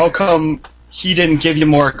Stricker, how come he didn't give you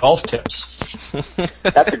more golf tips?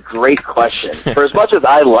 That's a great question. For as much as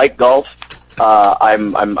I like golf,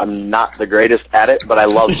 I'm not the greatest at it, but I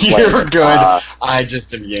love playing. You're good. I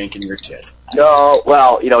just am yanking your tit. No,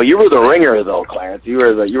 well, you were the ringer though, Clarence. You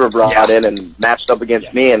were brought in and matched up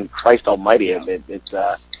against me, and Christ Almighty, it's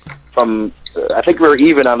from I think we were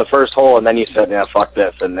even on the first hole, and then you said, "Yeah, fuck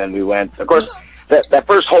this," and then we went. Of course, that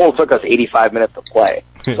first hole took us 85 minutes to play.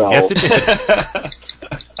 So. Yes, it did.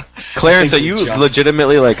 Clarence, are you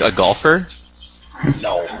legitimately like a golfer?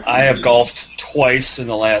 No, I have golfed twice in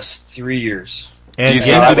the last 3 years. And you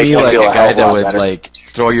seem to be like a guy that would like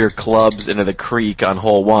throw your clubs into the creek on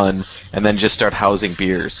hole 1 and then just start housing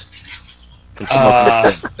beers. And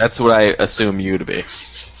smoke that's what I assume you to be.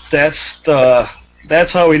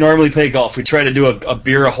 That's how we normally play golf. We try to do a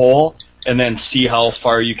beer a hole and then see how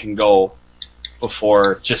far you can go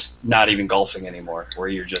before just not even golfing anymore, where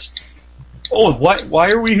you're just, oh,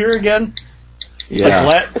 why are we here again? Yeah.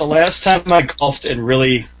 Like the last time I golfed and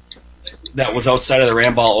really that was outside of the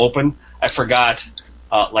Ramball Open, I forgot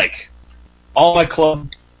like all my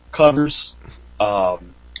club covers at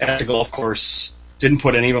the golf course. Didn't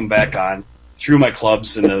put any of them back on. Threw my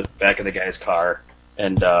clubs in the back of the guy's car,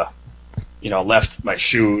 and left my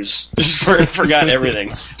shoes. Just forgot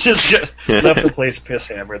everything. Just left the place piss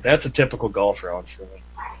hammered. That's a typical golf round for me.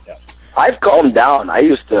 Yeah. I've calmed down. I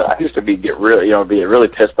used to get really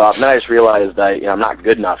pissed off, and then I just realized I'm not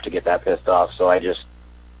good enough to get that pissed off. So I just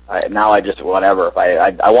whatever. If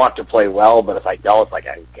I want to play well, but if I don't, it's like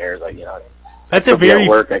who cares? That's a very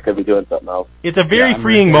work. I could be doing something else. It's a very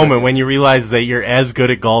freeing moment when you realize that you're as good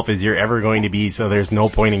at golf as you're ever going to be. So there's no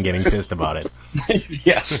point in getting pissed about it.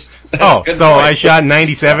 Yes. Oh, so point. I shot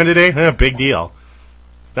 97 today. Big deal.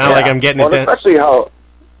 It's not like I'm getting it.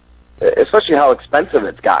 Especially how expensive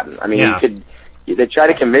it's gotten. I mean, they try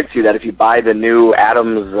to convince you that if you buy the new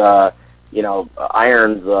Adams,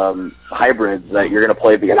 irons hybrids, that you're going to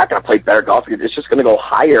play. But you're not going to play better golf. It's just going to go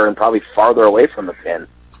higher and probably farther away from the pin.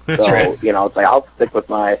 That's so, right. It's like I'll stick with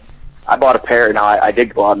I bought a pair. Now, I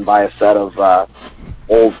did go out and buy a set of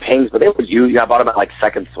old pings, but they would use. I bought them at like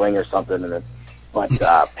Second Swing or something.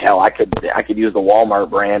 Hell, I could use the Walmart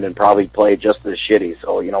brand and probably play just as shitty.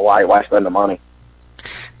 So, why spend the money?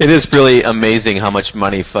 It is really amazing how much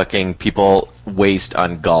money fucking people waste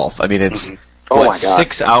on golf. I mean, it's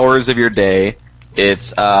 6 hours of your day.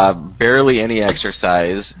 It's barely any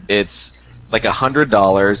exercise. It's like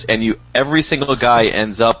 $100, and every single guy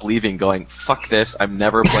ends up leaving going, fuck this, I'm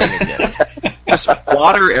never playing again. There's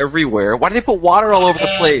water everywhere. Why do they put water all over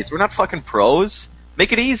the place? We're not fucking pros.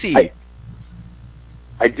 Make it easy.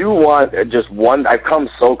 I do want just one. I've come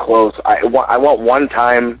so close. I want one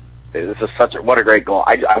time. This is what a great goal.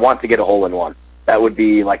 I want to get a hole in one. That would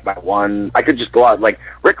be like my one. I could just go out like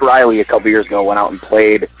Rick Riley a couple years ago went out and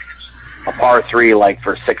played a par 3 like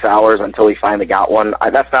for 6 hours until he finally got one.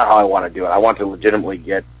 That's not how I want to do it. I want to legitimately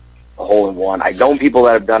get a hole in one. I know people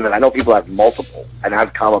that have done it. I know people that have multiple, and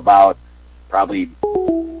I've come about probably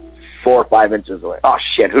 4 or 5 inches away. Oh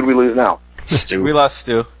shit! Who do we lose now? Stu. We lost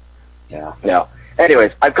Stu. Yeah.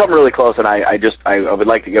 Anyways, I've come really close, and I would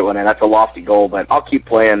like to get one, and that's a lofty goal, but I'll keep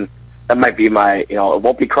playing. That might be my, it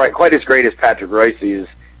won't be quite as great as Patrick Royce's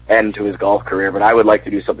end to his golf career, but I would like to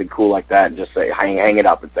do something cool like that and just say, hang it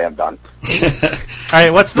up and say I'm done. All right,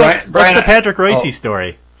 what's the Patrick Royce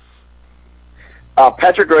story?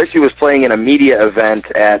 Patrick Royce was playing in a media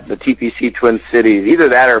event at the TPC Twin Cities, either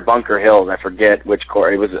that or Bunker Hills. I forget which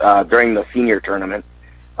course. It was during the senior tournament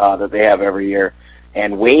that they have every year.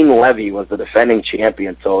 And Wayne Levy was the defending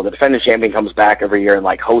champion. So the defending champion comes back every year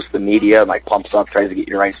and hosts the media and pumps up, tries to get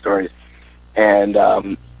you the right stories. And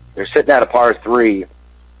they're sitting at a par 3,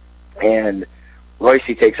 and Royce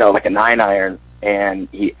takes out a 9-iron, and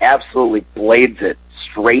he absolutely blades it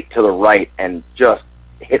straight to the right and just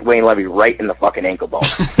hit Wayne Levy right in the fucking ankle bone.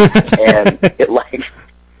 And it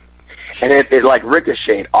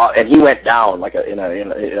ricocheted, and he went down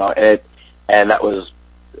and that was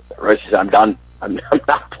Royce said, "I'm done. I'm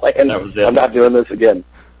not playing. That was it. I'm not doing this again."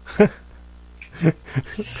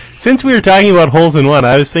 Since we were talking about holes in one,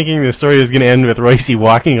 I was thinking the story was going to end with Royce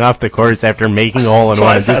walking off the course after making a hole in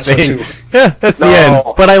one. Just saying, that's the end.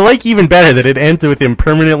 But I like even better that it ends with him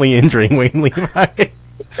permanently injuring Wayne Levi.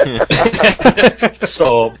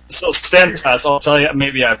 So Stentas, I'll tell you,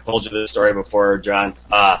 maybe I've told you this story before, John.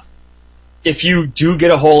 If you do get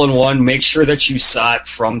a hole in one, make sure that you saw it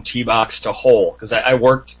from tee box to hole. Because I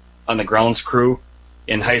worked on the grounds crew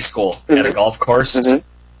in high school at a golf course,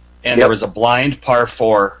 and there was a blind par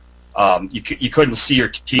 4. You couldn't see your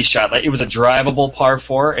tee shot. It was a drivable par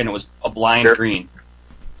 4, and it was a blind green.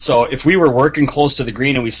 So if we were working close to the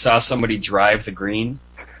green and we saw somebody drive the green,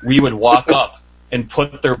 we would walk up and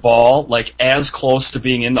put their ball as close to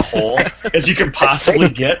being in the hole as you could possibly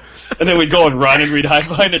get, and then we'd go and run and we'd hide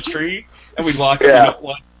behind a tree and we'd walk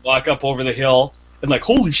up over the hill. And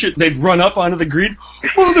holy shit, they'd run up onto the green,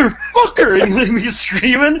 motherfucker, and they'd be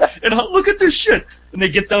screaming, and look at this shit. And they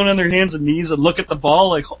get down on their hands and knees and look at the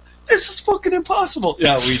ball this is fucking impossible.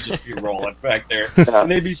 Yeah, we'd just be rolling back there.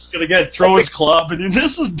 And they'd be again throw his club, and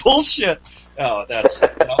this is bullshit. Oh, that was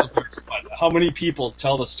very fun. How many people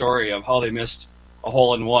tell the story of how they missed a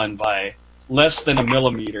hole in one by less than a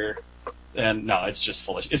millimeter? And no, it's just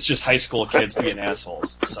foolish. It's just high school kids being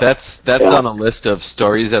assholes. So. That's on a list of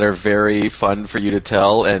stories that are very fun for you to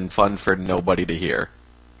tell and fun for nobody to hear.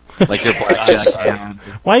 Like your blackjack hand.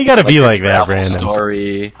 Why you gotta be like that, Brandon?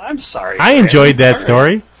 Story. I'm sorry. I enjoyed that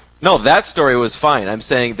story. No, that story was fine. I'm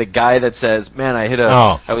saying the guy that says, "Man, I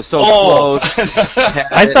was so close."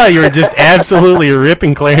 I thought you were just absolutely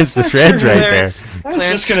ripping Clarence to shreds right there. I was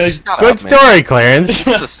just gonna. Good story, Clarence.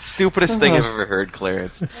 That's the stupidest thing I've ever heard,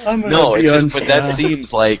 Clarence. No, it's just, but that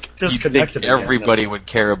seems like you think everybody would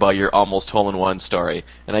care about your almost hole-in-one story,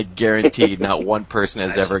 and I guarantee not one person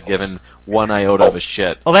has ever given one iota of a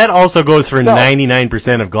shit. Well, that also goes for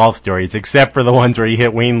 99% of golf stories, except for the ones where you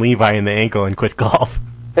hit Wayne Levi in the ankle and quit golf.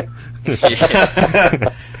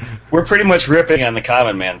 We're pretty much ripping on the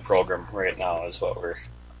Common Man program right now, is what we're.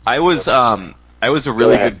 I was a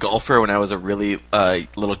really good golfer when I was a really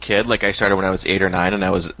little kid. Like I started when I was 8 or 9, and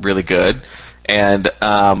I was really good. And when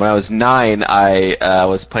I was 9, I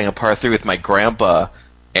was playing a par 3 with my grandpa,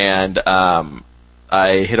 and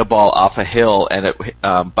I hit a ball off a hill, and it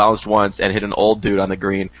bounced once and hit an old dude on the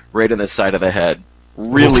green right in the side of the head,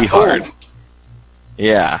 really hard.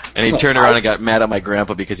 Yeah, and he turned around and got mad at my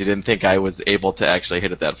grandpa because he didn't think I was able to actually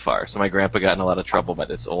hit it that far. So my grandpa got in a lot of trouble by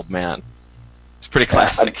this old man. It's pretty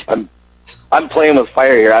classic. I'm playing with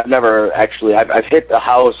fire here. I've never actually. I've hit the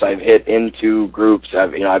house. I've hit into groups.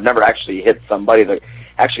 I've never actually hit somebody.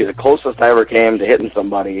 Actually, the closest I ever came to hitting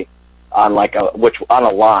somebody on on a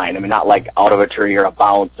line. I mean, not like out of a tree or a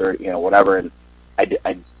bounce or whatever. And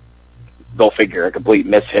I go figure, a complete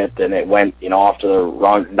mishit, and it went off to the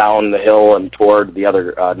wrong, down the hill and toward the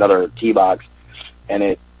other another tee box,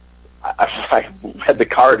 and I had the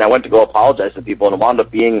cart and I went to go apologize to people, and it wound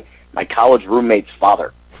up being my college roommate's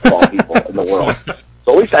father of all people in the world.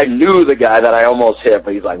 So at least I knew the guy that I almost hit,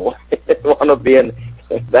 but he's like, well, it wound up being,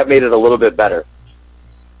 that made it a little bit better.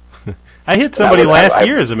 I hit somebody last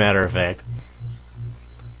year, as a matter of fact.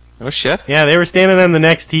 Oh, shit. Yeah, they were standing on the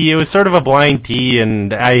next tee. It was sort of a blind tee,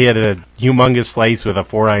 and I hit a humongous slice with a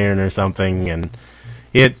 4-iron or something, and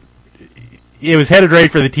it was headed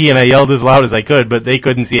right for the tee, and I yelled as loud as I could, but they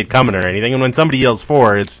couldn't see it coming or anything. And when somebody yells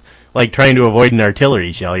 4, it's like trying to avoid an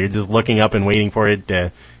artillery shell. You're just looking up and waiting for it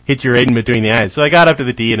to hit you right in between the eyes. So I got up to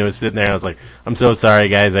the tee, and it was sitting there, and I was like, I'm so sorry,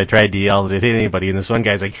 guys. I tried to yell. Did it hit anybody? And this one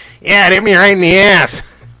guy's like, yeah, it hit me right in the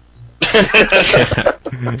ass.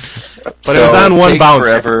 But it was on one bounce.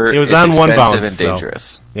 Forever, it was on one bounce. And dangerous.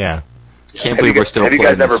 So, yeah. Can't believe we're still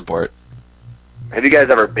playing this sport. Have you guys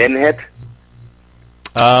ever been hit?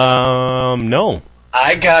 No.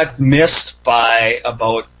 I got missed by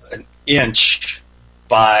about an inch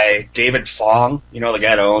by David Fong. You know, the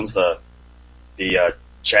guy that owns the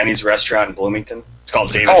Chinese restaurant in Bloomington? It's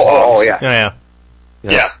called David Fong's. Oh, yeah.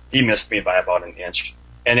 Yeah, he missed me by about an inch.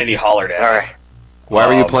 And then he hollered at me. All right. Why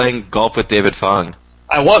were you playing golf with David Fong?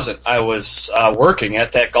 I wasn't. I was working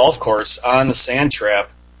at that golf course on the sand trap,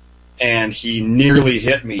 and he nearly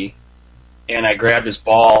hit me, and I grabbed his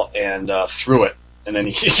ball and threw it. And then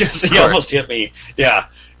he almost hit me. Yeah,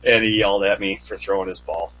 and he yelled at me for throwing his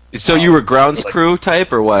ball. So you were grounds crew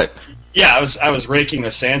type, or what? Yeah, I was raking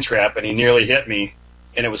the sand trap, and he nearly hit me,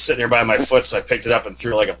 and it was sitting there by my foot, so I picked it up and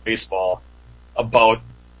threw it like a baseball about,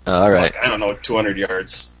 all right. I don't know, 200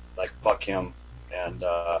 yards. Like, fuck him. And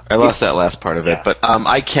I lost that last part of it, but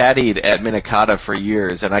I caddied at Minnetonka for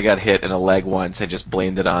years, and I got hit in the leg once. I just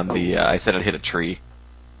blamed it on I said it hit a tree.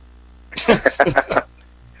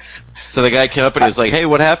 So the guy came up and he was like, hey,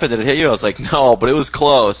 what happened? Did it hit you? I was like, no, but it was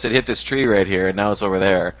close. It hit this tree right here, and now it's over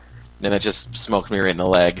there. And then it just smoked me right in the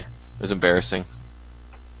leg. It was embarrassing.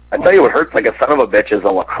 I tell you what hurts like a son of a bitch is a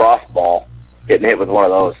lacrosse ball getting hit with one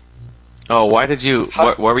of those. Oh, why did you?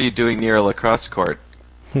 What were you doing near a lacrosse court?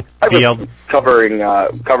 I was covering a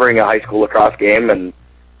high school lacrosse game, and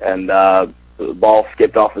the ball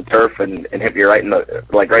skipped off the turf and hit me right in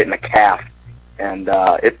the calf. And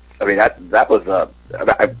that was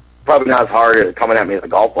probably not as hard as coming at me as a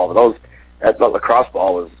golf ball, but that lacrosse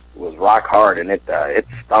ball was rock hard, and it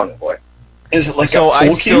stung, boy. Is it like so? I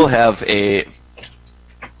still have a.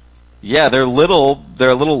 Yeah, they're a little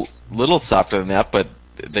softer than that, but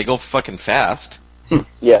they go fucking fast.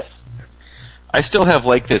 Yes. I still have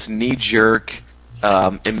like this knee-jerk,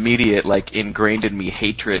 immediate, like ingrained in me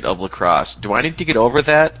hatred of lacrosse. Do I need to get over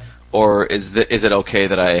that, or is it okay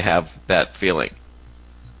that I have that feeling?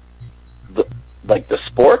 The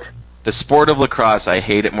sport? The sport of lacrosse, I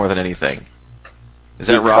hate it more than anything. Is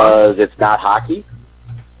that wrong? Because it's not hockey?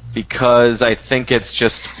 Because I think it's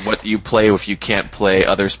just what you play if you can't play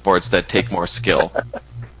other sports that take more skill.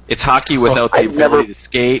 It's hockey without the ability to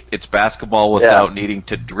skate. It's basketball without needing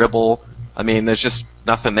to dribble. I mean, there's just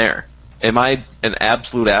nothing there. Am I an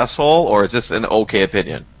absolute asshole, or is this an okay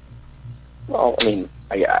opinion? Well, I mean,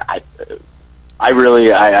 I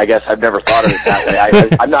guess I've never thought of it that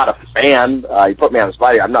way. I'm not a fan. You put me on the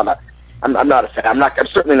spot here. I'm not a fan. I'm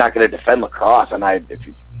certainly not going to defend lacrosse, and if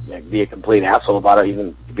you be a complete asshole about it,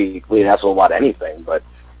 even to be complete asshole about anything, but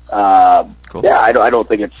Cool. yeah, I don't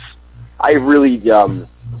think it's. I really,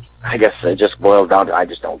 I guess it just boils down to I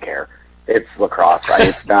just don't care. It's lacrosse, right?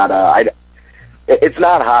 It's not. It's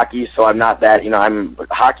not hockey, so I'm not that. I'm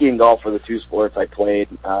hockey and golf are the two sports I played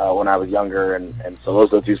when I was younger, and so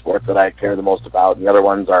those are the two sports that I care the most about. And the other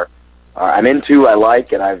ones are I'm into, I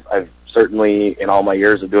like, and I've certainly in all my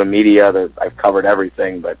years of doing media that I've covered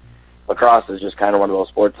everything. But lacrosse is just kind of one of those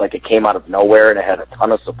sports like it came out of nowhere and it had a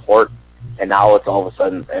ton of support, and now it's all of a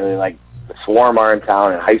sudden like the Swarm are in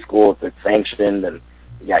town in high school. It's sanctioned, and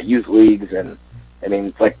you got youth leagues, and I mean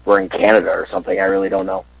it's like we're in Canada or something. I really don't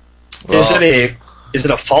know. Well, is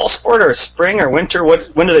it a fall sport or a spring or winter?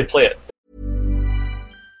 When do they play it?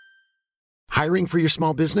 Hiring for your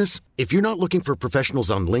small business? If you're not looking for professionals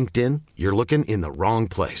on LinkedIn, you're looking in the wrong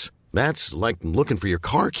place. That's like looking for your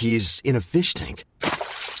car keys in a fish tank.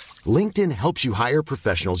 LinkedIn helps you hire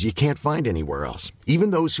professionals you can't find anywhere else, even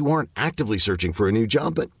those who aren't actively searching for a new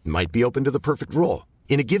job but might be open to the perfect role.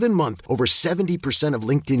 In a given month, over 70% of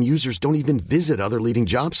LinkedIn users don't even visit other leading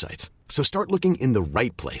job sites. So start looking in the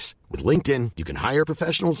right place. With LinkedIn, you can hire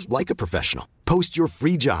professionals like a professional. Post your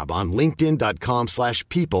free job on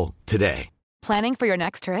linkedin.com/people today. Planning for your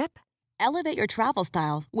next trip? Elevate your travel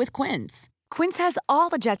style with Quince. Quince has all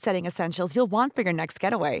the jet-setting essentials you'll want for your next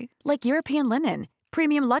getaway, like European linen,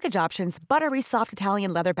 premium luggage options, buttery soft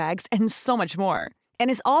Italian leather bags, and so much more.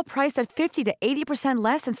 And is all priced at 50 to 80%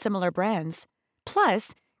 less than similar brands.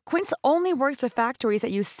 Plus, Quince only works with factories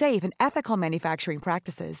that use safe and ethical manufacturing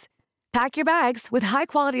practices. Pack your bags with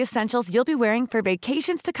high-quality essentials you'll be wearing for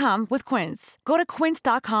vacations to come with Quince. Go to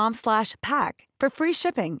quince.com/pack for free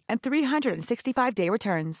shipping and 365-day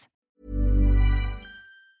returns.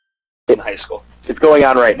 In high school. It's going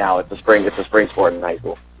on right now. It's a spring sport in high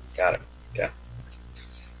school. Got it. Okay.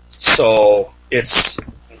 So it's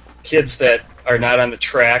kids that are not on the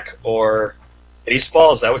track or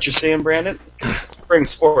baseball. Is that what you're saying, Brandon? Because it's a spring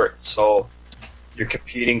sport, so you're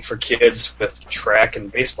competing for kids with track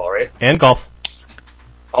and baseball, right? And golf.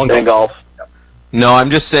 Oh, and golf. No, I'm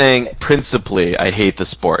just saying, principally, I hate the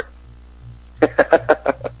sport.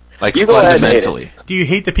 Like, You go ahead and hate fundamentally. Do you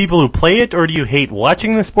hate the people who play it, or do you hate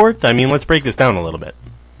watching the sport? I mean, let's break this down a little bit.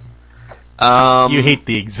 Do you hate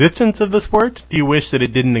the existence of the sport? Do you wish that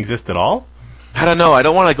it didn't exist at all? I don't know. I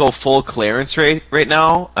don't want to go full Clarence right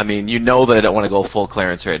now. I mean, you know that I don't want to go full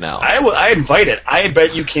Clarence right now. I invite it. I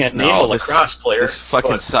bet you can't name a lacrosse player. This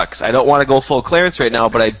fucking sucks. I don't want to go full Clarence right now,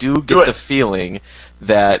 but I do get the feeling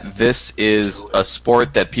that this is a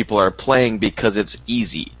sport that people are playing because it's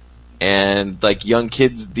easy. And like young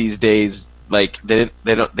kids these days, like they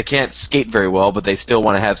can't skate very well, but they still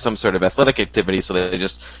want to have some sort of athletic activity, so they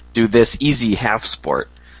just do this easy half sport.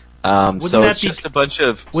 So it's just a bunch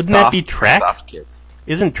of wouldn't that be track? soft kids.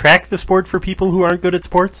 Isn't track the sport for people who aren't good at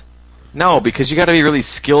sports? No, because you got to be really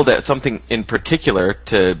skilled at something in particular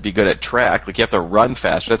to be good at track. Like you have to run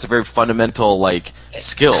faster. That's a very fundamental like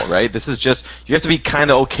skill, right? This is just you have to be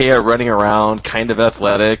kind of okay at running around, kind of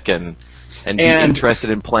athletic, and be interested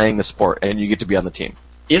in playing the sport, and you get to be on the team.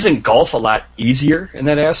 Isn't golf a lot easier in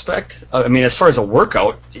that aspect? I mean, as far as a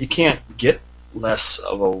workout, you can't get less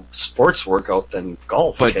of a sports workout than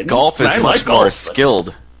golf. But golf is much more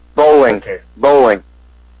skilled. Bowling. Okay. Bowling.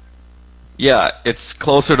 Yeah, it's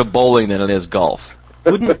closer to bowling than it is golf.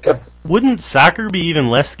 Wouldn't soccer be even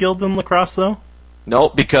less skilled than lacrosse, though? No,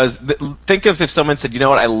 because think of if someone said, you know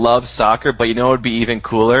what, I love soccer, but you know what would be even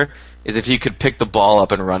cooler is if you could pick the ball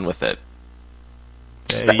up and run with it.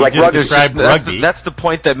 You Like just rugby. described rugby. That's the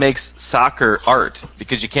point that makes soccer art,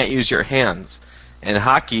 because you can't use your hands. And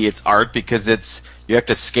hockey, it's art because you have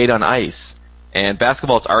to skate on ice. And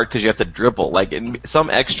basketball, it's art because you have to dribble. Like some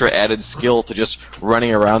extra added skill to just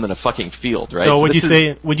running around in a fucking field, right? So would you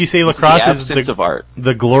say lacrosse is of art.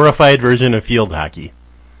 The glorified version of field hockey?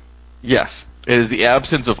 Yes, it is the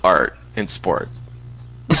absence of art in sport.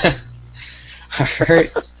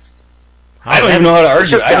 Right. I don't even know how to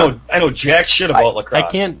argue. I know jack shit about lacrosse.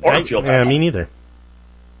 I can't. Or field hockey. Me neither.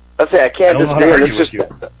 Let's say I can't I don't know how to disagree. argue It's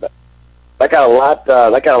with just that got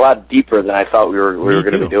a lot deeper than I thought we were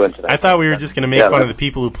going to be doing today. I thought we were just going to make fun of the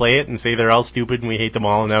people who play it and say they're all stupid and we hate them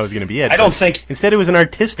all, and that was going to be it. I don't think. Instead, it was an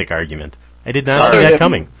artistic argument. I did not see that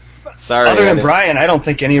coming. Sorry. Other than Brian, I don't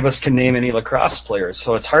think any of us can name any lacrosse players,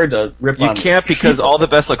 so it's hard to rip on. You can't because all the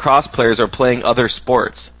best lacrosse players are playing other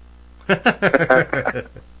sports. The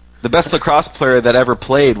best lacrosse player that ever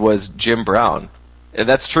played was Jim Brown. And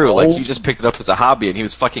that's true. Like, he just picked it up as a hobby, and he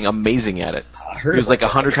was fucking amazing at it. He was like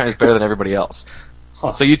 100 times better than everybody else.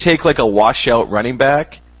 Huh. So you take like a washout running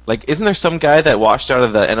back. Like, isn't there some guy that washed out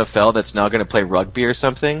of the NFL that's now going to play rugby or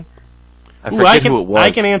something? I forget who it was.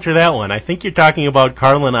 I can answer that one. I think you're talking about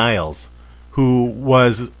Carlin Isles, who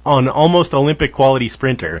was an almost Olympic quality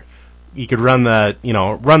sprinter. He could run the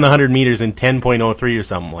 100 meters in 10.03 or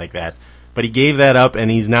something like that. But he gave that up,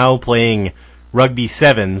 and he's now playing rugby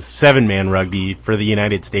sevens, 7-man rugby for the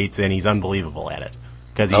United States, and he's unbelievable at it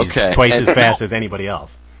because he's twice as fast as anybody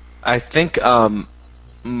else. I think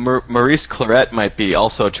Maurice Claret might be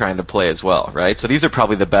also trying to play as well, right? So these are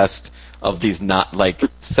probably the best of these not like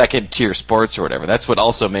second-tier sports or whatever. That's what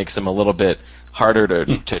also makes him a little bit harder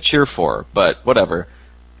to cheer for, but whatever.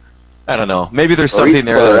 I don't know. Maybe there's something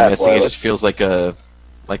there that I'm missing. It just feels like a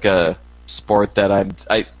sport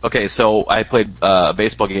that okay, so I played a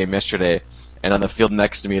baseball game yesterday, and on the field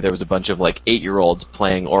next to me there was a bunch of like 8-year-olds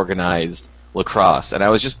playing organized lacrosse, and I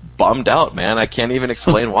was just bummed out, man. I can't even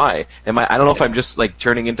explain why. I don't know if I'm just like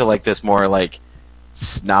turning into like this more like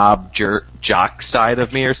snob jock side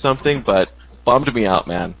of me or something, but bummed me out,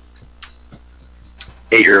 man.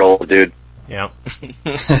 8-year-old dude. Yeah.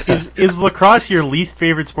 Is lacrosse your least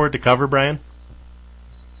favorite sport to cover, Brian?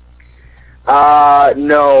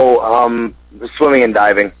 No. Swimming and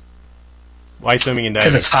diving. Why swimming and diving?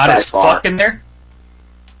 Because it's hot as fuck in there?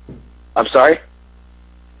 I'm sorry?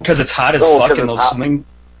 Because it's hot as fuck in those swimming...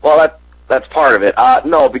 Well, that's part of it.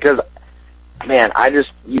 No, because, man,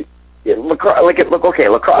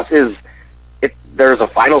 lacrosse is... There's a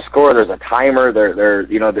final score, there's a timer,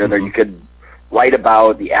 you could write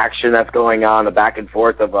about the action that's going on, the back and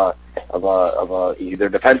forth of a either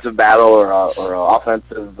defensive battle or a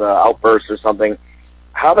offensive outburst or something.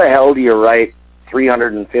 How the hell do you write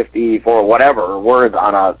 354 whatever words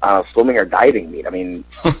on a swimming or diving meet? I mean,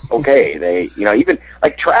 okay, even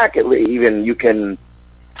like track, even you can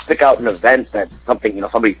pick out an event that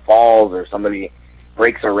somebody falls or somebody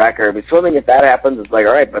breaks a record. But swimming, if that happens, it's like,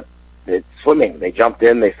 all right, but it's swimming. They jumped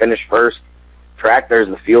in, they finished first. Track, there's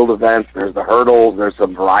the field events, there's the hurdles, there's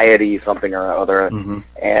some variety, something or other. Mm-hmm.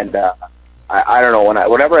 And I don't know,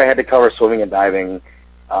 whenever I had to cover swimming and diving,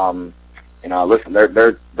 listen,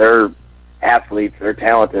 they're athletes, they're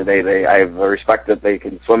talented. I respect that they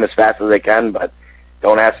can swim as fast as they can, but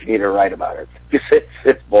don't ask me to write about it.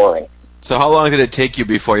 It's boring. So how long did it take you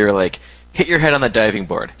before you were like, hit your head on the diving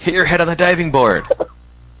board? Hit your head on the diving board.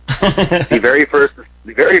 The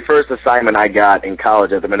very first assignment I got in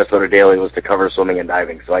college at the Minnesota Daily was to cover swimming and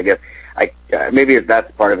diving. So I guess maybe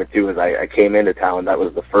that's part of it too. Is I came into town. That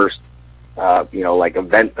was the first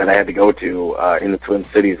event that I had to go to in the Twin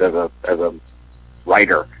Cities as a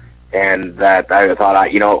writer, and that I thought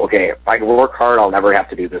okay, if I can work hard, I'll never have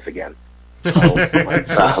to do this again. So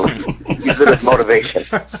use it as motivation.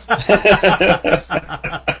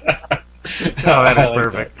 Oh, that is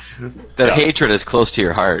perfect. That hatred is close to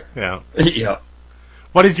your heart. Yeah. Yeah.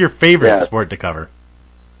 What is your favorite sport to cover?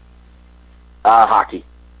 Hockey.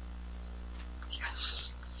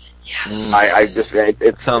 Yes.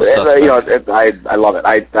 It sounds suspect. I love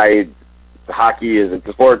it. Hockey is a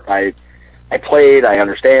sport I played. I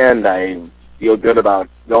understand. I feel good about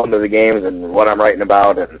going to the games and what I'm writing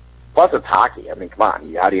about, and plus it's hockey. I mean, come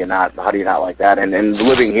on, how do you not like that? And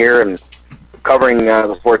living here and covering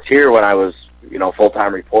the sports here when I was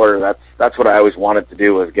full-time reporter, that's what I always wanted to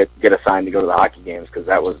do, was get assigned to go to the hockey games, because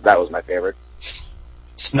that was my favorite.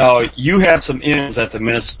 So now you had some ins at the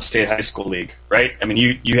Minnesota State High School League, right? I mean,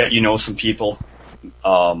 you know some people.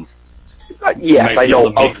 Yes, I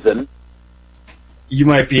know of them. You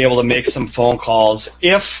might be able to make some phone calls.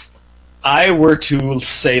 If I were to,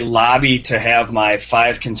 say, lobby to have my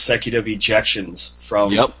 5 consecutive ejections from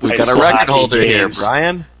we've got a record holder games, here,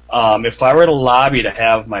 Brian. If I were to lobby to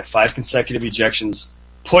have my 5 consecutive ejections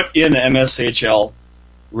put in the MSHL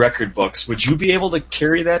record books, would you be able to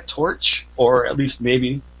carry that torch, or at least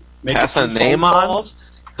maybe make pass a name on?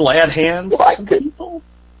 Glad hands. Well, people?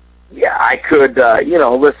 Yeah, I could.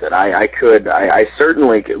 Listen, I could. I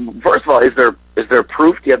certainly could. First of all, is there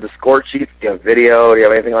proof? Do you have the score sheets? Do you have video? Do you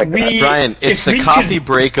have anything like that? Brian, it's the coffee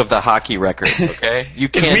break of the hockey records. Okay, you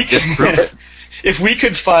can't disprove it. If we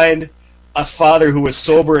could find a father who was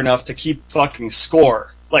sober enough to keep fucking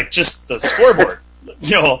score, like just the scoreboard,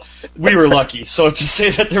 we were lucky. So to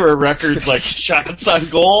say that there were records like shots on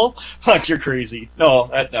goal, fuck, you're crazy. No,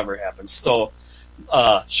 that never happens. So,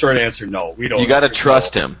 short answer, no, we don't. You got to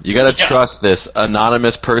trust him. You got to trust this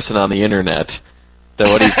anonymous person on the internet that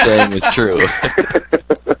what he's saying is true.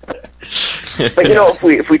 But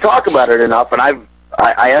if we talk about it enough, and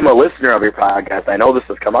I am a listener of your podcast, I know this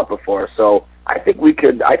has come up before, so I think we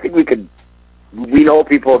could. We know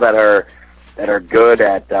people that are good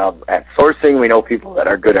at sourcing. We know people that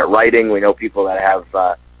are good at writing. We know people that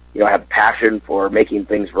have passion for making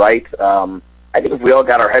things right. I think if we all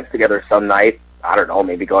got our heads together some night I don't know,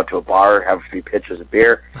 maybe go out to a bar, have a few pitchers of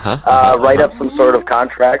beer, write up some sort of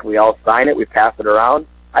contract. We all sign it. We pass it around.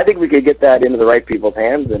 I think we could get that into the right people's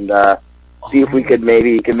hands and see if we could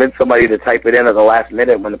maybe convince somebody to type it in at the last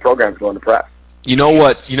minute when the program's going to press. You know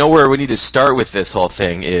what? You know where we need to start with this whole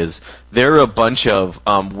thing is there are a bunch of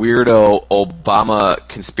weirdo Obama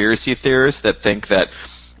conspiracy theorists that think that,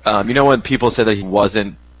 you know, when people said that he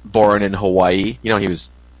wasn't born in Hawaii, you know, he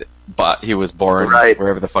was born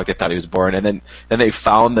wherever the fuck they thought he was born, and then they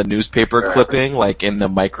found the newspaper clipping like in the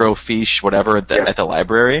microfiche whatever at the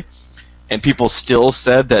library, and people still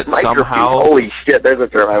said that somehow. Holy shit! There's a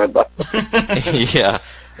term I haven't thought. Yeah.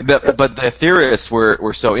 But the theorists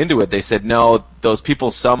were so into it, they said, no, those people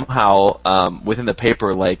somehow, within the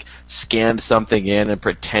paper, like, scanned something in and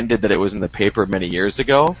pretended that it was in the paper many years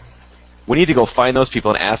ago. We need to go find those people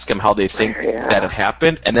and ask them how they think that it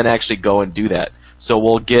happened, and then actually go and do that. So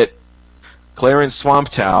we'll get Clarence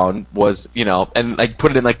Swamptown was, you know, and like put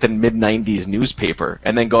it in like the mid-'90s newspaper,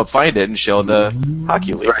 and then go find it and show the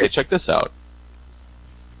hockey leagues. Say, check this out.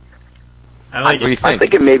 What do you think? I'm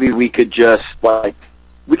thinking maybe we could just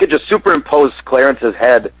superimpose Clarence's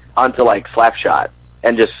head onto like Slapshot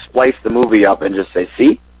and just splice the movie up and just say,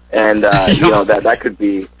 see? And you know, that could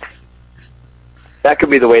be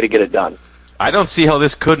the way to get it done. I don't see how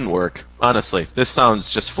this couldn't work, honestly. This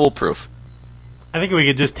sounds just foolproof. I think we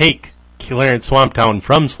could just take Clarence Swamptown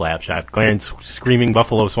from Slapshot, Clarence Screaming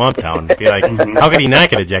Buffalo Swamptown. Be like, how could he not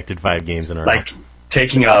get ejected 5 games in a row? Like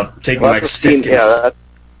taking like stick. Yeah.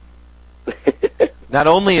 Not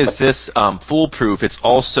only is this foolproof, it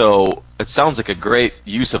sounds like a great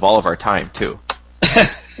use of all of our time, too.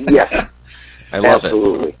 Yeah. I love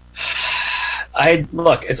Absolutely. I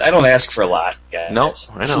don't ask for a lot, guys. No,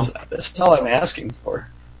 I know. This is all I'm asking for.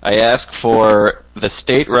 I ask for the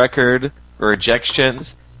state record for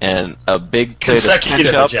ejections and a big plate of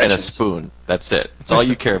ketchup and a spoon. That's it. That's all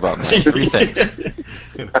you care about, man. 3 things.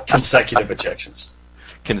 Consecutive ejections.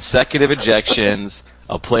 Consecutive ejections,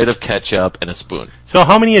 a plate of ketchup, and a spoon. So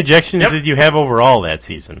how many ejections did you have overall that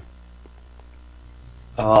season?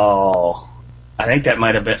 Oh, I think that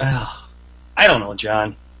might have been... I don't know,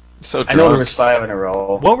 John. So I know there was 5 in a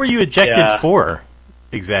row. What were you ejected for,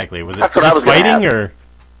 exactly? Was it just fighting, or...?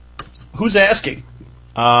 Who's asking?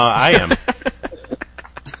 I am.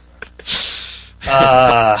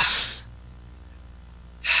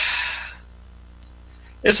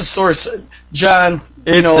 It's a source, John.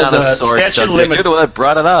 It's not a source subject. You're the one that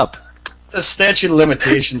brought it up. The statute of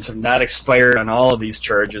limitations have not expired on all of these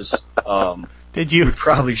charges. Did you? We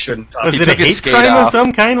probably shouldn't talk. Was it a hate crime of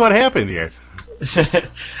some kind? What happened here?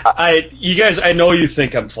 You guys, I know you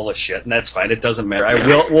think I'm full of shit, and that's fine. It doesn't matter.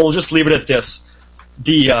 We'll just leave it at this.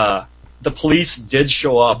 The police did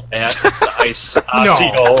show up at the ICE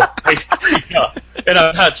and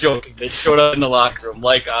I'm not joking. They showed up in the locker room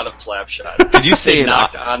like out of Slapshot. Did you say they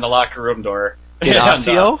knocked on the locker room door in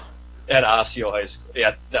Osseo? At Osseo High School.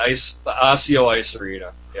 Yeah, the Osseo Ice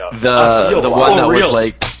Arena. Yeah. The one that was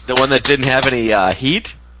like the one that didn't have any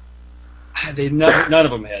heat. None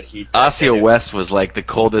of them had heat. Osseo West was like the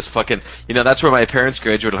coldest fucking... You know, that's where my parents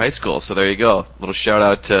graduated high school, so there you go. Little shout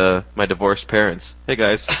out to my divorced parents. Hey,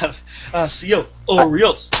 guys. Osseo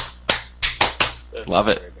Orioles. Love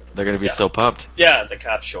it. They're going to be so pumped. Yeah, the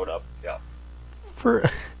cops showed up. Yeah.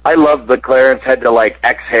 I love the Clarence had to, like,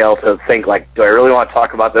 exhale to think, like, do I really want to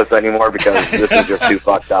talk about this anymore because this is just too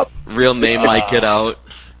fucked up. Real name might get out.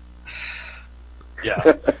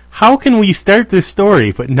 Yeah. How can we start this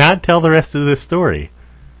story but not tell the rest of this story?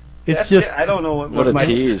 It's just I don't know what a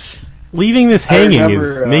tease. Leaving this hanging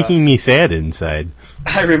is making me sad inside.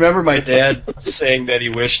 I remember my dad saying that he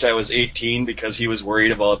wished I was 18 because he was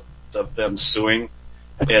worried about them suing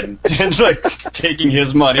and like taking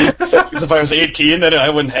his money. Because if I was 18, then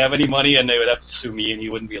I wouldn't have any money and they would have to sue me and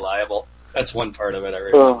he wouldn't be liable. That's one part of it I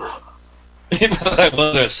remember. I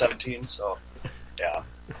was 17, so yeah.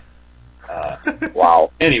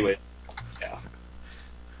 Wow. Anyway, yeah.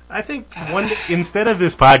 I think instead of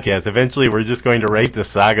this podcast, eventually we're just going to write the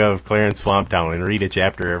saga of Clarence Swamptown and read a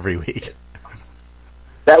chapter every week.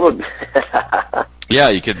 That would... Yeah,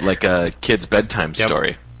 you could, like a kid's bedtime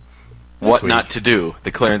story. What not to do,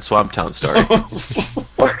 the Clarence Swamptown story.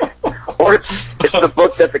 or it's the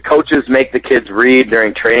book that the coaches make the kids read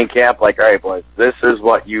during training camp, like, all right, boys, this is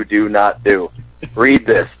what you do not do. Read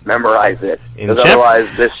this, memorize it, because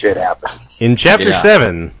otherwise this shit happens. In Chapter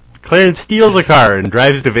 7, Clarence steals a car and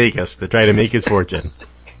drives to Vegas to try to make his fortune.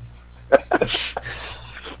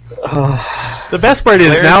 The best part is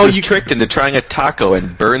Clarence now is tricked into trying a taco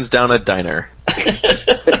and burns down a diner.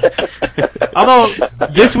 Although,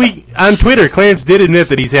 this week on Twitter, Clarence did admit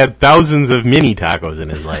that he's had thousands of mini tacos in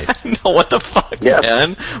his life. No, what the fuck,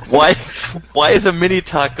 man? Why is a mini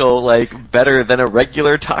taco, like, better than a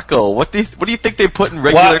regular taco? What do you think they put in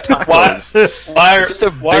regular tacos? Why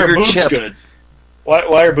are boobs chip. good?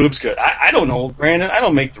 Why are boobs good? I don't know, Brandon. I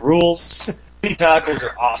don't make the rules. Mini tacos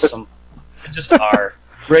are awesome. They just are.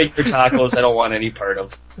 Regular tacos, I don't want any part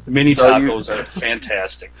of. Mini tacos are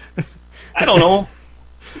fantastic. I don't know.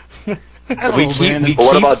 We keep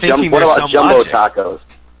what about thinking jumbo tacos?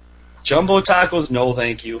 Jumbo tacos, no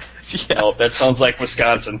thank you. Yeah. No, that sounds like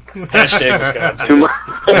Wisconsin. Hashtag Wisconsin.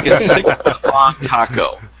 Like a 6-foot-long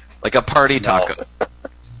taco. Like a party taco.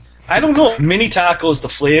 I don't know. Mini tacos, the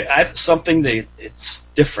flavor, it's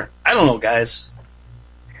different. I don't know, guys.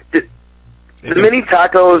 The mini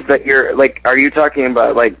tacos that you're, like, are you talking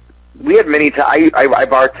about, like, we had mini I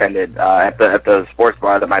bartended at the sports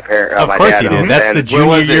bar that my dad owned. Of course you did. That's the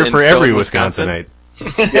junior year for every Wisconsinite.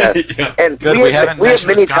 Yeah. Yeah. And Good, we haven't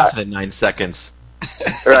mentioned Wisconsin in 9 seconds.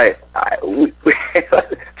 Right. That's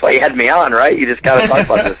why you had me on, right? You just got to talk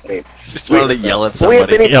about this game. Just wanted to yell at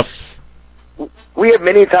somebody. We had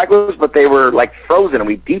mini tacos, but they were, like, frozen, and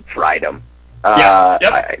we deep-fried them. That's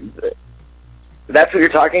what you're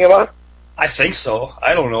talking about? I think so.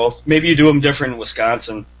 I don't know. Maybe you do them different in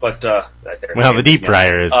Wisconsin, but well, the deep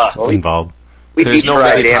fryer is involved. There's no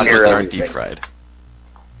mini tacos that aren't deep fried.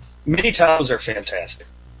 Mini tacos are fantastic.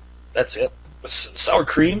 That's it. With sour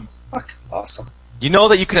cream, fuck, awesome. You know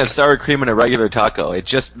that you can have sour cream in a regular taco. A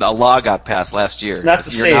law got passed last year. It's not the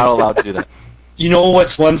same. You're not allowed to do that. You know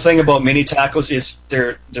what's one thing about mini tacos is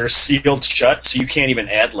they're sealed shut, so you can't even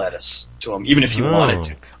add lettuce to them, even if you wanted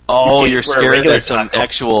to. Oh, you're scared that some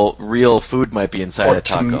actual real food might be inside a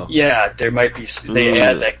taco. Yeah, there might be. They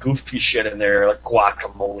add that goofy shit in there, like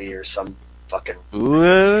guacamole or some fucking.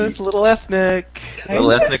 Ooh, it's a little ethnic.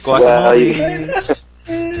 Little ethnic guacamole.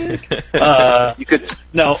 You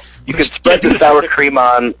could spread the sour cream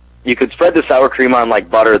on. You could spread the sour cream on like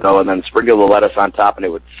butter though, and then sprinkle the lettuce on top, and it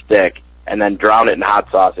would stick. And then drown it in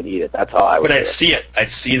hot sauce and eat it. That's how I would. But I'd see it.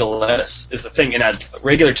 I'd see the lettuce is the thing. In a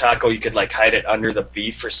regular taco, you could like hide it under the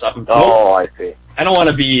beef or something. Oh, I see. I don't want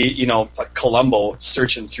to be, like Columbo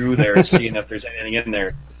searching through there, seeing if there's anything in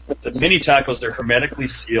there. The mini tacos, they're hermetically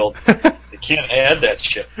sealed. They can't add that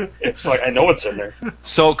shit. It's like I know it's in there.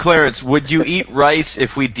 So, Clarence, would you eat rice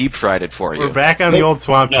if we deep fried it for you? We're back on the old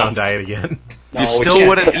Swamp Town diet again. You still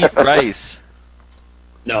wouldn't eat rice.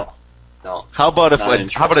 No. How about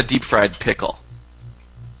a deep fried pickle?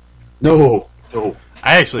 No.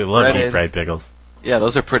 I actually love deep fried pickles. Yeah,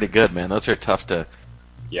 those are pretty good, man. Those are tough to.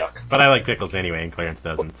 Yuck. But I like pickles anyway, and Clarence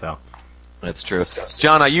doesn't. So that's true. Disgusting.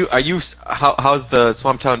 John, how's the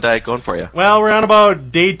Swamp Town diet going for you? Well, we're on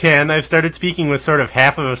about day 10. I've started speaking with sort of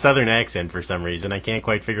half of a southern accent for some reason. I can't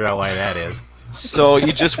quite figure out why that is. So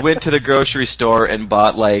you just went to the grocery store and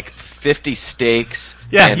bought like 50 steaks.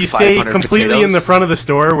 Yeah, and you stay 500 completely potatoes. in the front of the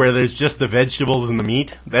store where there's just the vegetables and the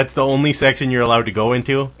meat. That's the only section you're allowed to go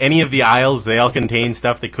into. Any of the aisles, they all contain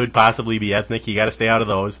stuff that could possibly be ethnic. You got to stay out of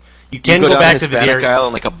those. You can go back to the dairy aisle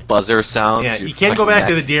and like a buzzer sounds. Yeah, you can go back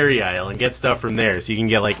to the dairy aisle and get stuff from there, so you can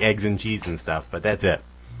get like eggs and cheese and stuff. But that's it.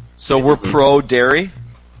 So we're pro dairy.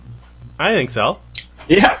 I think so.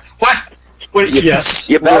 Yeah. What? Yes.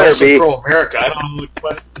 You better be pro-America. I don't know what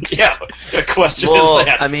question. Yeah. The question is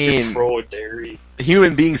that. I mean, pro-dairy.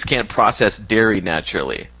 Human beings can't process dairy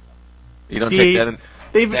naturally. You don't take that in.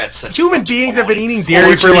 Human beings have been eating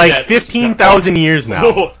dairy for like 15,000 years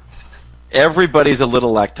now. Everybody's a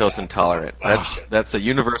little lactose intolerant. That's a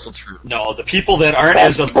universal truth. No, the people that aren't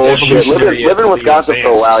That's as evolutionary. Live in Wisconsin for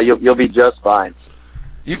a while, you'll be just fine.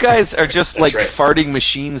 You guys are just That's like right. farting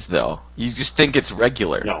machines, though. You just think it's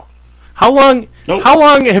regular. No. How long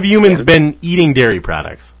have humans been eating dairy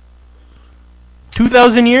products?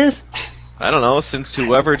 2,000 years? I don't know, since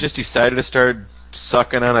whoever just decided to start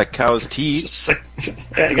sucking on a cow's teat.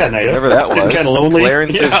 I got an idea. Whatever that was. Kind of lonely.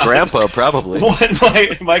 Clarence's grandpa, probably.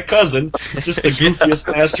 My cousin, just the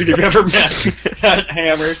goofiest bastard you've ever met, got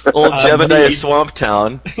hammered. Old Jebediah mead. Swamp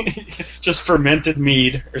Town. Just fermented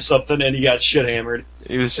mead or something, and he got shit hammered.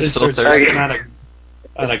 He was He just so started thirsty. sucking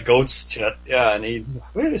on a goat's tit. Yeah, and he,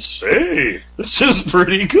 say, this is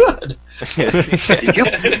pretty good. Did you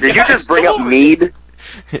just bring up mead?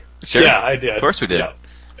 Sure. Yeah, I did. Of course we did. Yeah.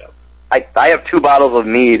 I have 2 bottles of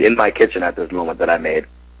mead in my kitchen at this moment that I made.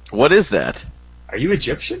 What is that? Are you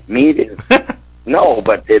Egyptian? Mead is no,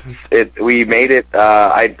 but we made it.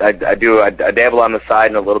 I dabble on the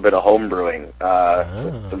side in a little bit of home brewing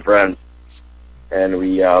with some friends, and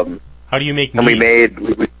we. How do you make mead?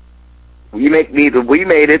 And we make mead. We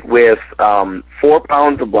made it with 4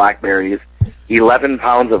 pounds of blackberries. 11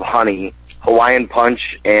 pounds of honey, Hawaiian Punch,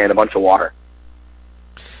 and a bunch of water.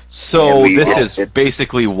 So this is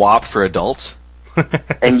basically WOP for adults?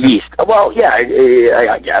 And yeast. Well, yeah,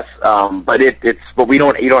 I guess. But you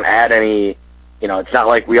don't add any. You know, it's not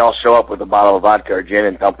like we all show up with a bottle of vodka or gin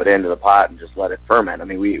and dump it into the pot and just let it ferment. I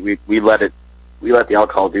mean, we let the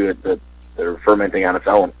alcohol do it, the fermenting on its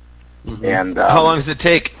own. Mm-hmm. And how long does it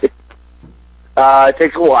take? It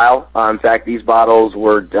takes a while. In fact, these bottles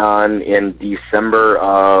were done in December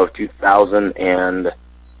of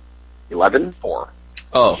 2011.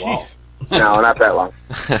 Oh, wow. No, not that long.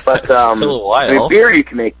 But still a while. I mean, beer you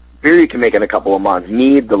can make in a couple of months.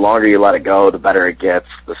 Mead, the longer you let it go, the better it gets,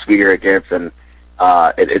 the sweeter it gets, and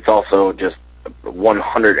it's also just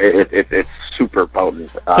 100. It's super potent.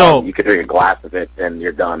 So you could drink a glass of it and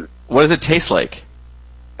you're done. What does it taste like?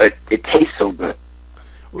 It tastes so good.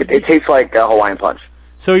 It tastes like Hawaiian Punch.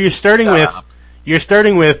 So you're starting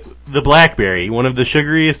with the blackberry, one of the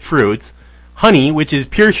sugariest fruits, honey, which is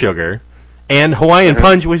pure sugar, and Hawaiian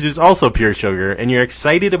Punch, which is also pure sugar, and you're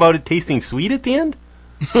excited about it tasting sweet at the end?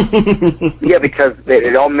 Yeah, because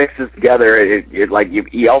it all mixes together.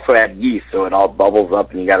 You also add yeast, so it all bubbles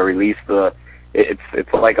up, and you got to release the.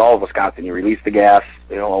 It's like all of Wisconsin. You release the gas,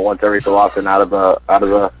 once every so often out of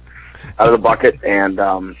the bucket, and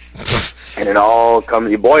it all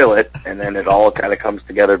comes. You boil it, and then it all kind of comes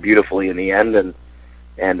together beautifully in the end.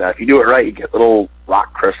 And if you do it right, you get little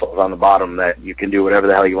rock crystals on the bottom that you can do whatever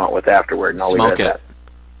the hell you want with afterward. And smoke it. That.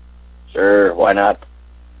 Sure, why not?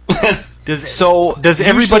 Does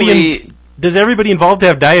everybody involved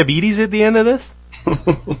have diabetes at the end of this?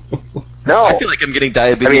 No. I feel like I'm getting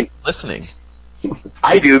diabetes listening.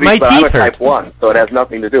 I do because I'm a type 1, so it has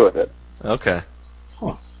nothing to do with it. Okay.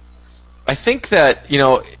 Huh. I think that,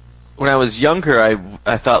 when I was younger, I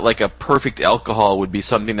thought like a perfect alcohol would be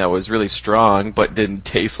something that was really strong but didn't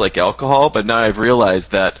taste like alcohol, but now I've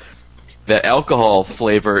realized that alcohol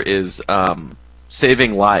flavor is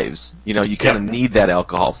saving lives. You kind of need that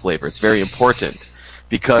alcohol flavor. It's very important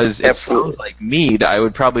because it sounds like mead. I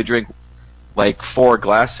would probably drink like 4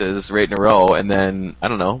 glasses right in a row and then, I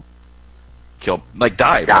don't know,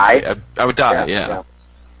 die. I would die, yeah.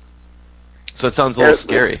 So it sounds a little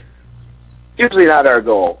scary. Usually not our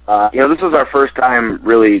goal. This was our first time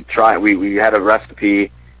really trying. We had a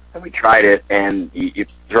recipe and we tried it, and you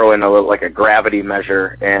throw in a little like a gravity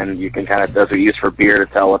measure, and you can kind of that's what we use for beer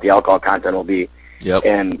to tell what the alcohol content will be. Yep.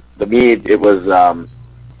 And the mead, it was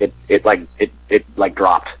it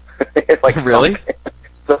dropped. It really?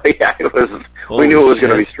 So yeah, it was. We knew it was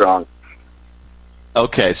going to be strong.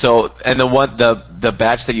 Okay, so and the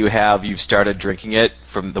batch that you've started drinking it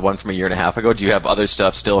from the one from a year and a half ago. Do you have other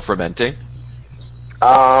stuff still fermenting?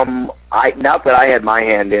 Not that I had my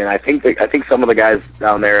hand in. I think some of the guys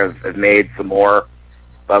down there have made some more,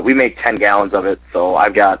 but we made 10 gallons of it, so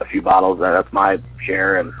I've got a few bottles. That's my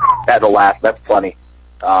share, and that'll last. That's plenty.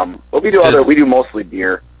 But we do mostly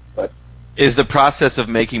beer. But is the process of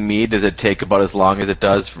making mead, does it take about as long as it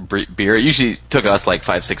does for beer? It usually took us like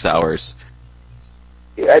 5-6 hours.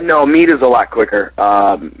 No, mead is a lot quicker.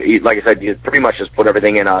 Like I said, you pretty much just put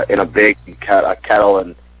everything in a big kettle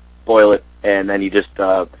and boil it, and then you just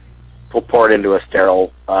pour it into a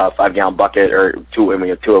sterile 5-gallon bucket or two. We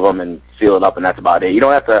have 2 of them, and seal it up, and that's about it. You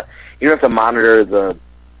don't have to monitor the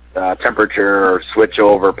temperature or switch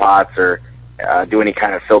over pots or do any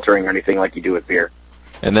kind of filtering or anything like you do with beer.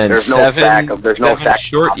 And then there's seven no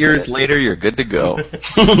short years later, you're good to go.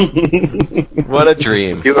 What a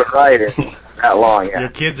dream! Do it right. It's that long. Yeah. Your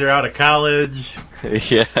kids are out of college.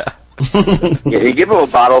 Yeah. Yeah, you give them a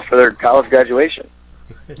bottle for their college graduation.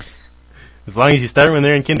 As long as you start when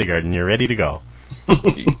they're in kindergarten, you're ready to go.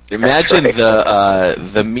 Imagine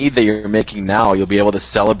the mead that you're making now. You'll be able to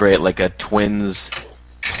celebrate like a Twins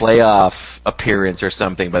playoff appearance or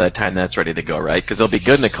something by the time that's ready to go, right? Because they'll be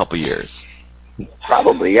good in a couple years.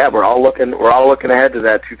 Probably, yeah. We're all looking ahead to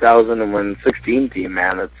that 2016 team,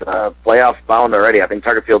 man. It's playoff bound already. I think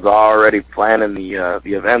Target Field's already planning the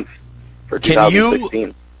events for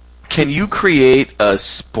 2016. Can you create a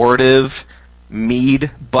sportive mead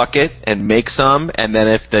bucket and make some, and then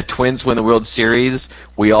if the Twins win the World Series,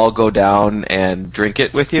 we all go down and drink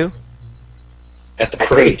it with you at the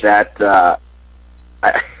parade?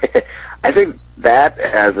 I think that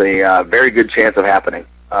has a very good chance of happening.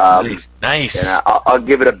 Nice. And I'll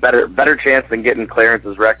give it a better chance than getting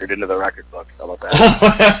Clarence's record into the record book. How about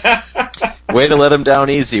that? Way to let him down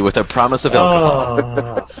easy with a promise of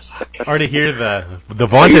alcohol. Or to hear the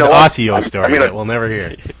vaunted Osseo story that we'll never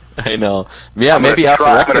hear. I know. Yeah, maybe after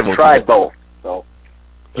record I'm going to try both. So.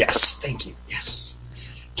 Yes, thank you. Yes.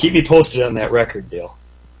 Keep me posted on that record deal.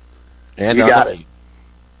 And you got it.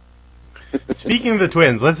 Speaking of the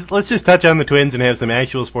Twins, let's just touch on the Twins and have some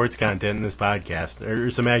actual sports content in this podcast, or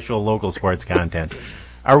some actual local sports content.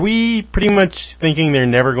 Are we pretty much thinking they're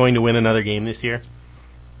never going to win another game this year?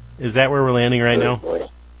 Is that where we're landing right now?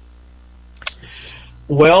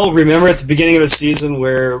 Well, remember at the beginning of the season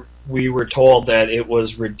where we were told that it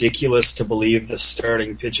was ridiculous to believe the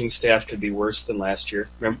starting pitching staff could be worse than last year?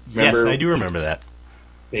 Remember? Yes, I do remember that.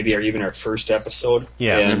 Maybe even our first episode.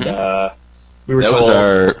 Yeah. And we were told... That was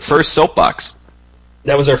our first soapbox.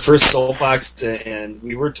 That was our first soapbox, and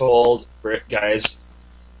we were told, guys,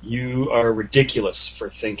 you are ridiculous for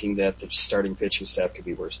thinking that the starting pitching staff could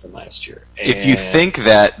be worse than last year. And if you think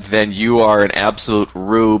that, then you are an absolute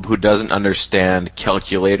rube who doesn't understand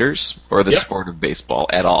calculators or the sport of baseball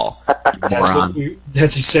at all.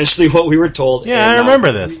 That's essentially what we were told. Yeah, I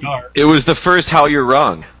remember this. It was the first how you're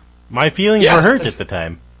wrong. My feelings were hurt at the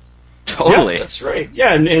time. Totally. Yeah, that's right.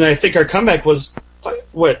 Yeah, and I think our comeback was,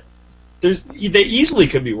 what? They easily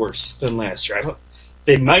could be worse than last year.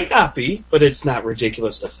 They might not be, but it's not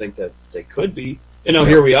ridiculous to think that they could be.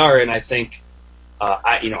 Here we are, and I think,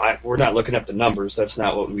 we're not looking up the numbers. That's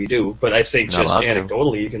not what we do. But I think just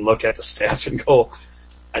anecdotally, you can look at the staff and go,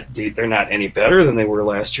 they're not any better than they were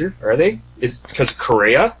last year, are they? Is because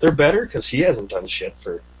Correa they're better because he hasn't done shit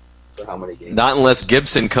for how many games? Not unless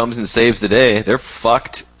Gibson comes and saves the day. They're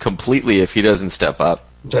fucked completely if he doesn't step up.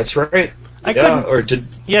 That's right.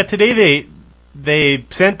 Today they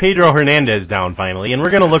sent Pedro Hernandez down finally, and we're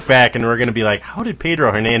going to look back and we're going to be like, how did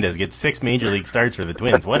Pedro Hernandez get 6 major league starts for the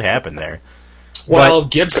Twins? What happened there? Well,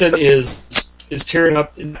 Gibson is tearing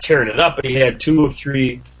it up, but he had 2 of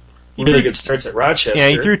 3 really good starts at Rochester. Yeah,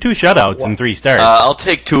 he threw 2 shutouts in 3 starts. I'll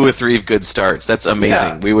take 2 or 3 good starts. That's amazing.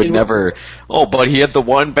 Yeah, we would never. Oh, but he had the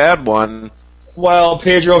one bad one. While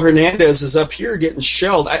Pedro Hernandez is up here getting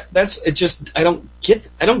shelled. I don't get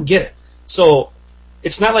it. So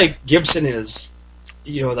it's not like Gibson is,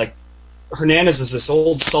 like Hernandez is this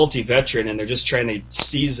old salty veteran, and they're just trying to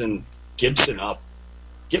season Gibson up.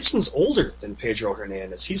 Gibson's older than Pedro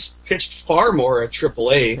Hernandez. He's pitched far more at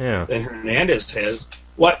AAA than Hernandez has.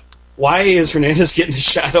 Why is Hernandez getting a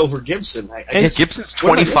shot over Gibson? I guess Gibson's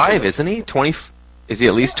 25, isn't he? 20? Is he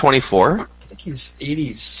at least 24? I think he's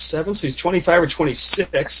 87, so he's 25 or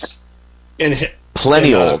 26.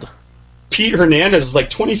 Plenty old. Pete Hernandez is like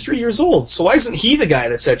 23 years old. So why isn't he the guy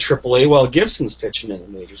that's at AAA while Gibson's pitching in the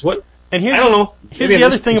majors? I don't know. Here's the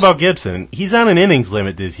other thing about Gibson. He's on an innings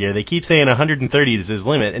limit this year. They keep saying 130 is his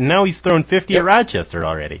limit, and now he's thrown 50 at Rochester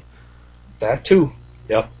already. That too.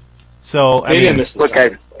 Yep. So I missed the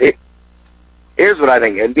guys, here's what I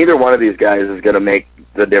think. And neither one of these guys is going to make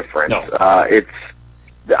the difference. No. It's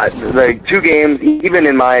the 2 games, even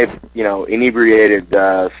in my inebriated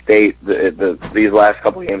state. These last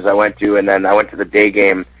couple of games I went to, and then I went to the day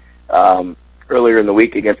game earlier in the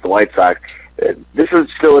week against the White Sox. This is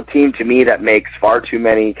still a team to me that makes far too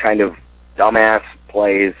many kind of dumbass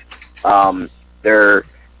plays. They're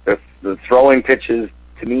throwing pitches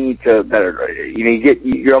to me that are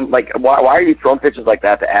you're like, why are you throwing pitches like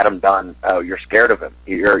that to Adam Dunn? You're scared of him.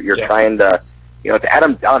 You're trying to. It's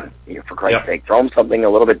Adam Dunn, for Christ's sake. Throw him something a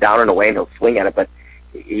little bit down and away, and he'll swing at it. But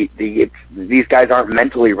these guys aren't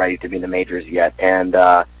mentally ready to be in the majors yet. And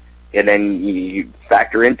then you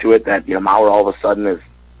factor into it that Mauer all of a sudden is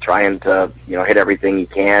trying to hit everything he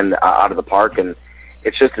can out of the park, and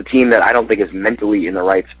it's just a team that I don't think is mentally in the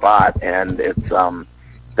right spot. And it's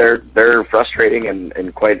they're frustrating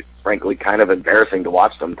and quite frankly kind of embarrassing to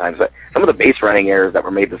watch sometimes. But some of the base running errors that were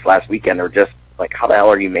made this last weekend are just like, how the hell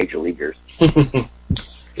are you major leaguers?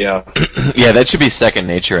 Yeah, that should be second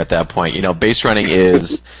nature at that point. Base running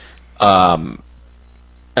is, it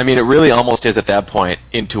really almost is at that point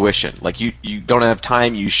intuition. Like you don't have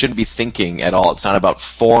time. You shouldn't be thinking at all. It's not about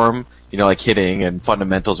form, like hitting and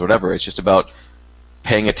fundamentals or whatever. It's just about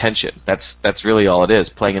paying attention. That's really all it is.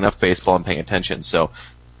 Playing enough baseball and paying attention. So,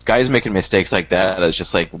 guys making mistakes like that, it's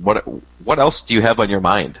just like, what else do you have on your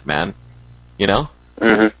mind, man?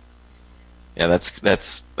 Mm-hmm. Yeah,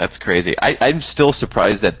 that's crazy. I'm still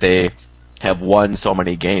surprised that they have won so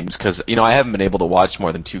many games because I haven't been able to watch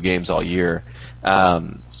more than 2 games all year,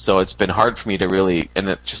 so it's been hard for me to really. And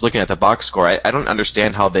just looking at the box score, I don't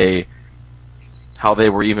understand how they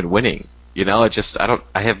were even winning. I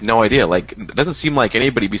have no idea. Like, it doesn't seem like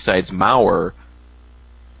anybody besides Mauer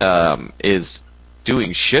is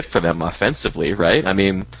doing shit for them offensively, right?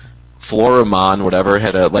 Florimon, whatever,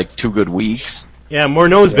 had 2 good weeks. Yeah,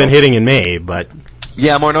 Morneau's been hitting in May, but...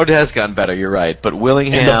 Yeah, Morneau has gotten better, you're right. But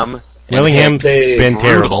Willingham's been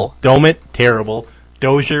terrible. Domit, terrible.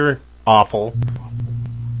 Dozier, awful.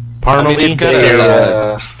 Parmalee. They've got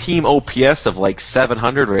a team OPS of like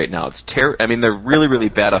 700 right now. It's I mean, they're really, really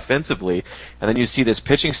bad offensively, and then you see this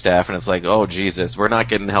pitching staff, and it's like, oh Jesus, we're not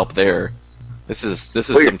getting help there. This is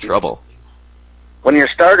some trouble. When your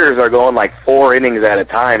starters are going like 4 innings at a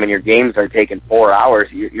time, and your games are taking 4 hours,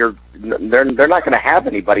 they're not going to have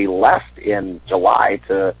anybody left in July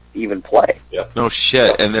to even play. Yep. No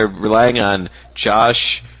shit, and they're relying on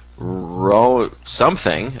Josh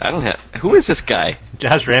something. Who is this guy?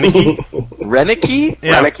 Josh Renicky? Renicky?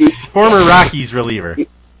 Yeah, Renicky? Former Rockies reliever.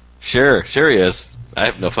 Sure he is. I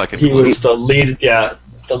have no fucking He clue. was the lead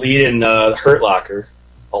in Hurt Locker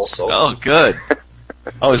also. Oh, good.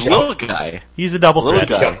 Oh, he's a little guy. He's a double Little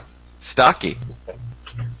threat. guy. Stocky.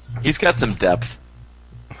 He's got some depth.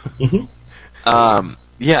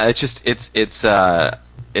 Yeah, it's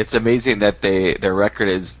amazing that their record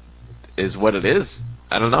is what it is.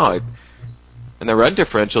 I don't know. And their run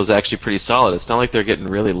differential is actually pretty solid. It's not like they're getting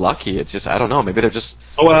really lucky. It's just, I don't know, maybe they're just...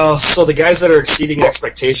 Well, so the guys that are exceeding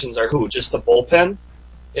expectations are who? Just the bullpen?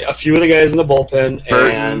 A few of the guys in the bullpen,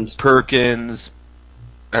 and Perkins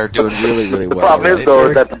are doing really, really well. The problem is, though,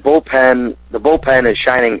 is that the bullpen is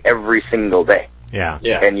shining every single day. Yeah.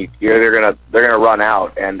 And they're gonna run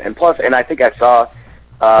out, and plus, and I think I saw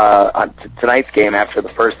on tonight's game after the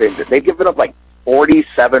first inning, they've given up like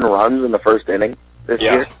 47 runs in the first inning this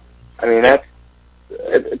year. I mean,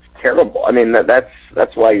 it's terrible. I mean,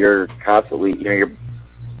 that's why you're constantly,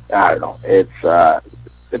 I don't know. It's a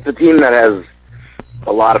team that has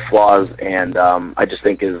a lot of flaws, and I just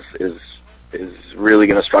think is really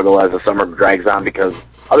going to struggle as the summer drags on because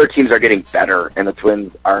other teams are getting better, and the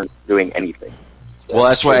Twins aren't doing anything. Well,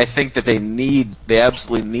 that's why I think that they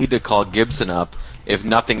absolutely need to call Gibson up, if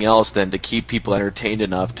nothing else, than to keep people entertained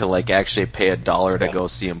enough to like actually pay $1 to go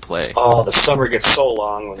see him play. Oh, the summer gets so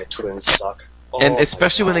long when the Twins suck. And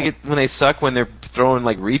especially when they suck when they're throwing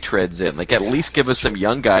like retreads in. Like at least give us some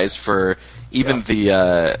young guys for even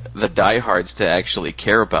the diehards to actually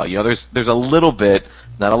care about. There's a little bit,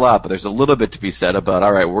 not a lot, but there's a little bit to be said about,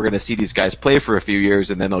 all right, we're going to see these guys play for a few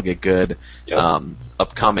years and then they'll get good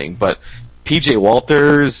upcoming. But PJ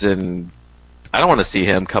Walters, and I don't want to see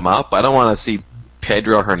him come up. I don't want to see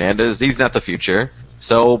Pedro Hernandez. He's not the future.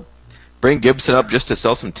 So bring Gibson up just to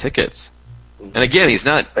sell some tickets. And again, he's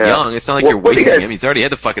not young. It's not like you're wasting him. He's already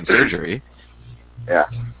had the fucking surgery. Yeah.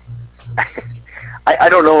 I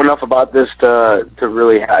don't know enough about this to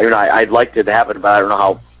really. I'd like it to happen, but I don't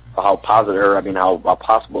know how positive, or how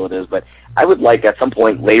possible it is. But I would like at some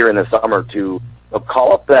point later in the summer to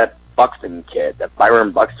call up that Buxton kid, that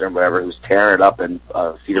Byron Buxton, whatever, who's tearing it up in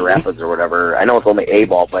Cedar Rapids or whatever. I know it's only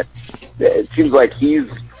A-ball, but it seems like he's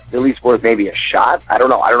at least worth maybe a shot. I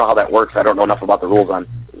don't know how that works. I don't know enough about the rules on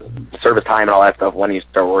service time and all that stuff when you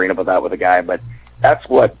start worrying about that with a guy. But that's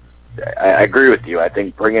what I agree with you. I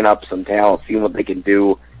think bringing up some talent, seeing what they can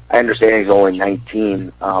do. I understand he's only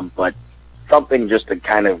 19, but something just to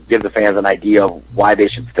kind of give the fans an idea of why they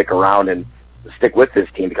should stick around and stick with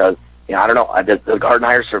this team because, I don't know, does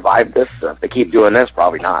Gardenhire survive this? If they keep doing this,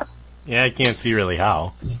 probably not. Yeah, I can't see really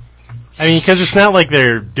how. I mean, because it's not like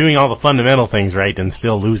they're doing all the fundamental things right and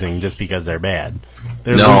still losing just because they're bad.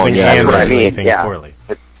 They're losing and they're doing things poorly.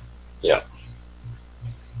 Yeah.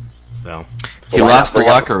 So he lost the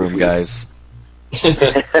locker room, guys. You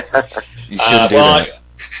shouldn't do that.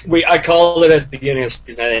 I called it at the beginning of the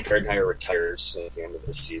season. I think Gardenhire retires at the end of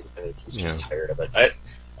the season. I think he's just tired of it.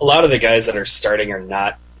 A lot of the guys that are starting are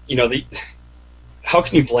not. How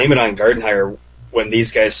can you blame it on Gardenhire when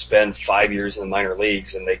these guys spend 5 years in the minor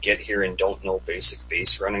leagues and they get here and don't know basic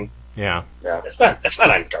base running? Yeah. That's not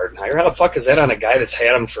on Gardenhire. How the fuck is that on a guy that's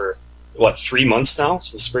had him for 3 months now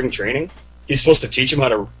since spring training? He's supposed to teach him how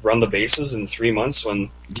to run the bases in 3 months when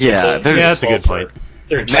that's a good point.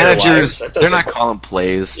 Their entire managers, lives. they're not calling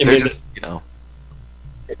plays. They're just,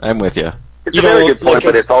 I'm with you. It's a very good point,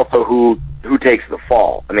 but it's also who takes the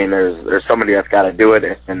fall. I mean, there's somebody that's got to do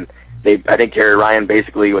it, and I think Terry Ryan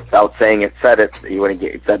basically, without saying it, said it. He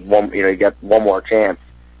said he got one more chance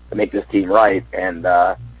to make this team right, and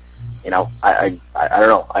I don't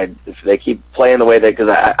know. If they keep playing the way because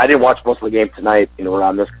I didn't watch most of the game tonight. We're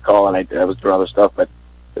on this call, and I was doing other stuff, but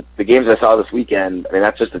the games I saw this weekend, I mean,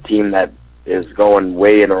 that's just a team that is going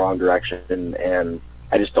way in the wrong direction, and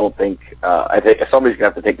I just don't think. I think somebody's gonna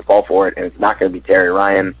have to take the fall for it, and it's not going to be Terry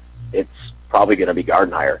Ryan. It's probably going to be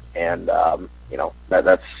Gardenhire, and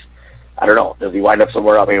that's. I don't know. Does he wind up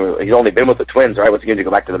somewhere else? I mean, he's only been with the Twins, right? What's he going to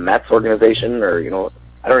go back to the Mets organization, or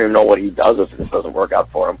I don't even know what he does if this doesn't work out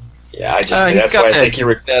for him. Yeah, that's why I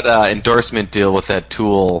think that endorsement deal with that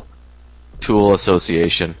Tool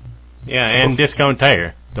Association. Yeah, and Discount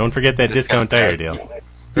Tire. Don't forget that Discount Tire deal.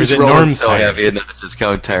 Or is it Norm's so Tires? heavy in the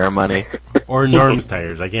discount tire money. Or Norm's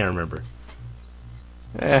Tires. I can't remember.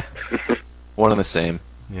 One and the same.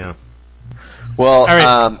 Yeah. Well,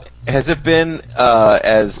 right. Has it been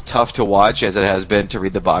as tough to watch as it has been to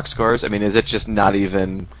read the box scores? I mean, is it just not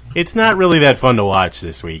even... It's not really that fun to watch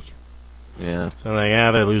this week. Yeah. So I'm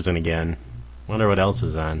like, they're losing again. Wonder what else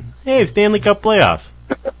is on. Hey, Stanley Cup playoffs.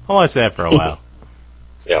 I'll watch that for a while.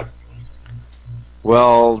 Yeah.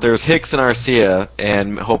 Well, there's Hicks and Arcia,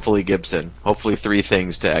 and hopefully Gibson. Hopefully 3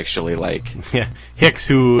 things to actually like. Yeah, Hicks,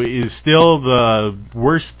 who is still the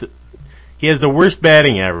worst. He has the worst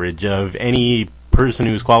batting average of any person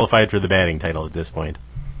who's qualified for the batting title at this point.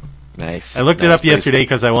 Nice. I looked it up yesterday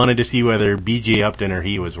because I wanted to see whether B.J. Upton or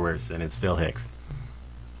he was worse, and it's still Hicks.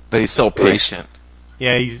 But he's so patient.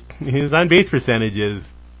 Yeah, his on-base percentage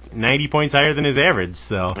is 90 points higher than his average,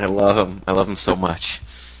 so... I love him. I love him so much.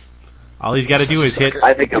 All he's got to do is hit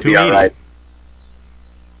I think he'll be 280. all right.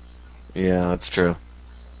 Yeah, that's true.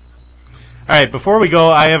 All right, before we go,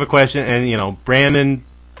 I have a question, and, Brandon,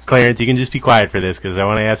 Clarence, you can just be quiet for this, because I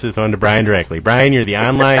want to ask this one to Brian directly. Brian, you're the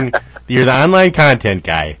online content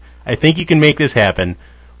guy. I think you can make this happen.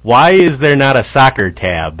 Why is there not a soccer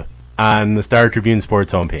tab on the Star Tribune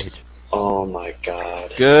Sports homepage? Oh my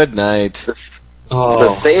God! Good night.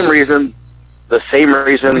 The same reason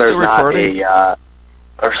there's not a.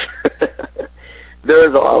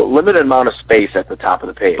 There's a limited amount of space at the top of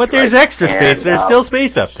the page. But there's extra space. There's still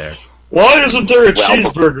space up there. Why isn't there a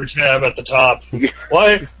cheeseburger tab at the top?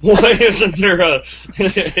 Why isn't there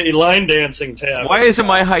a line dancing tab? Why isn't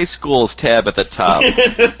my high school's tab at the top?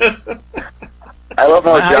 I love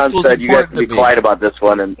how John said you guys can be quiet about this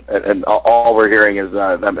one, and all we're hearing is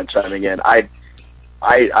them chiming in. I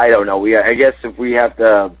don't know. I guess if we have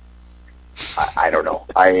to, I don't know.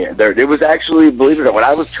 It was actually, believe it or not, when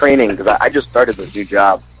I was training, because I just started this new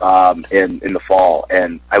job in the fall,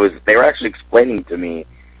 and they were actually explaining to me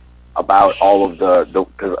about all of the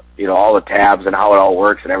all the tabs and how it all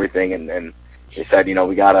works and everything, and they said,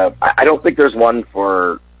 we gotta. I don't think there's one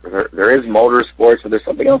for. There is motorsports, but there's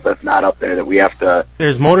something else that's not up there that we have to.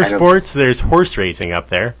 There's motorsports. There's horse racing up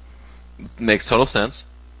there. Makes total sense.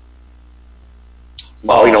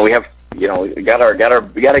 Well, we have, we got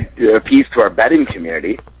a piece to our betting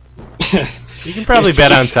community. You can probably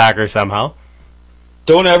bet on soccer somehow.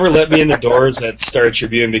 Don't ever let me in the doors at Star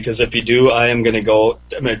Tribune, because if you do, I'm going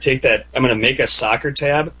to take that. I'm going to make a soccer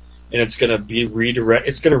tab, and it's going to be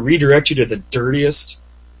It's going to redirect you to the dirtiest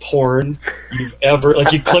porn you've ever.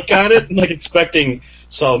 Like, you click on it, and like expecting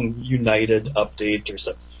some United update or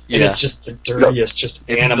something, and it's just the dirtiest, just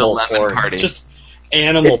animal porn, just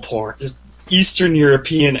animal porn, just Eastern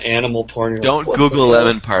European animal porn. You're Don't like, Google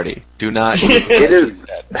Lemon Party. Do not. It is.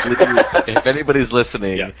 If anybody's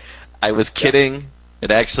listening, I was kidding. It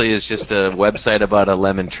actually is just a website about a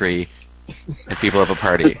lemon tree, and people have a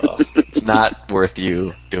party. It's not worth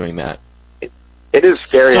you doing that. It is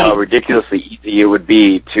scary how ridiculously easy it would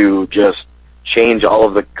be to just change all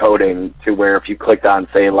of the coding to where if you clicked on,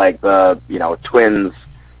 say, like the Twins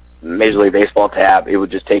Major League Baseball tab, it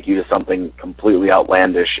would just take you to something completely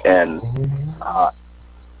outlandish. And I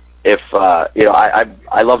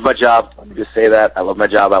love my job. Let me just say that I love my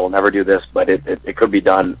job. I will never do this, but it could be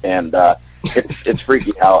done. And it's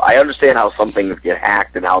freaky how I understand how some things get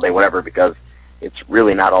hacked and how they whatever, because it's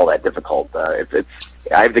really not all that difficult.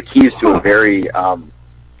 I have the keys to a very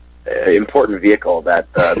important vehicle that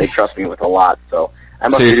they trust me with a lot. So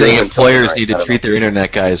you're saying employers need to treat their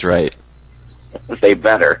internet guys right? They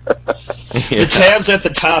better. The tabs at the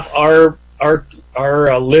top are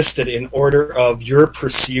listed in order of your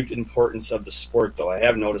perceived importance of the sport, though. I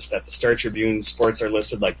have noticed that the Star Tribune sports are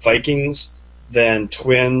listed like Vikings, then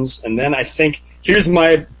Twins, and then I think, here's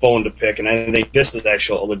my bone to pick, and I think this is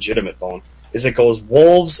actually a legitimate bone, is it goes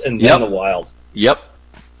Wolves and then the Wild. Yep.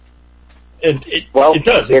 It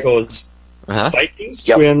does. It goes Vikings,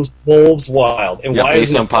 Twins, Wolves, Wild. And why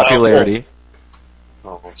based on popularity.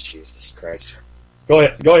 Oh, Jesus Christ. Go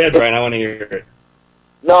ahead, Brian. I want to hear it.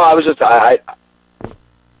 No, I was just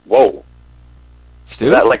whoa. Stu?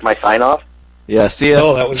 Is that like my sign off? Yeah, see ya.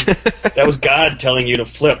 No, that was God telling you to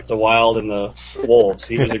flip the Wild and the Wolves.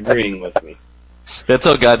 He was agreeing with me. That's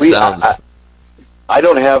how God sounds. I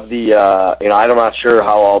don't have the I'm not sure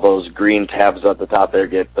how all those green tabs at the top there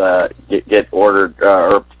get ordered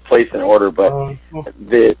or placed in order, but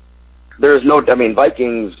there's no. I mean,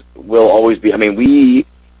 Vikings will always be. I mean,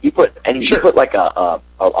 you put like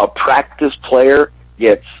a practice player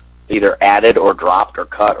gets either added or dropped or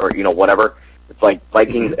cut or whatever. It's like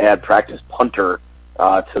Vikings add practice punter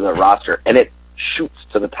to the roster, and it shoots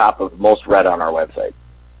to the top of most read on our website.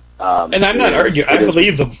 And I'm not arguing. I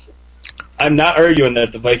believe I'm not arguing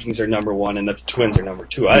that the Vikings are number one and that the Twins are number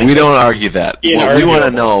two. We don't argue that. What we want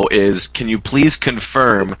to know is, can you please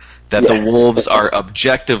confirm that the Wolves are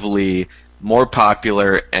objectively more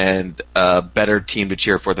popular and a better team to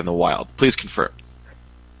cheer for than the Wild? Please confirm.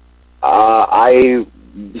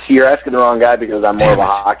 You're asking the wrong guy because I'm more of a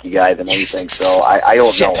hockey guy than anything. So I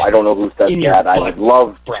don't know. I don't know who said that. I would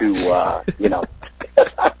love to,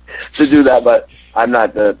 to do that, but I'm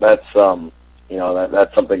not. That's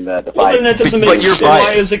that's something that. Well, then that doesn't make sense.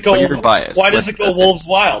 Why does it go? You're biased. Why does it go Wolves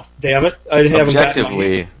Wild? Damn it! I haven't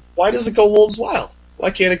objectively. Why does it go Wolves Wild?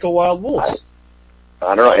 Why can't it go Wild Wolves?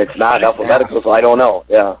 I don't know. It's not alphabetical, so I don't know.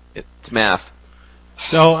 Yeah, it's math.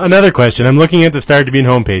 So another question. I'm looking at the Star Tribune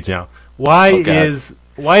homepage now. Why is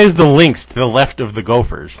the Lynx to the left of the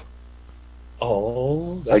Gophers?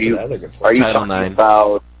 Oh, that's another good point. Are you talking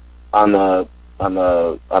about on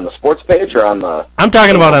the sports page or on the? I'm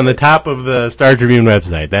talking about on the top of the Star Tribune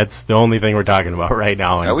website. That's the only thing we're talking about right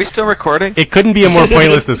now. Are we still recording? It couldn't be a more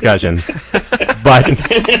pointless discussion. But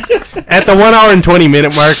at the 1 hour and 20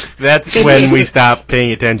 minute mark, that's when we stop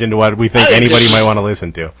paying attention to what we think anybody might want to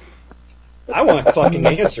listen to. I want fucking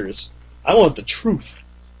answers. I want the truth.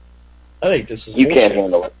 I think this is bullshit. Can't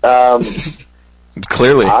handle it.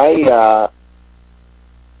 Clearly.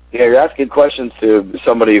 You're asking questions to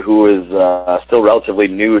somebody who is still relatively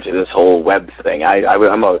new to this whole web thing.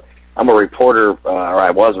 I'm a reporter, or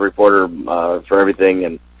I was a reporter for everything,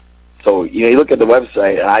 and so you look at the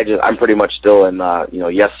website, and I'm pretty much still in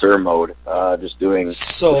yes sir mode, just doing.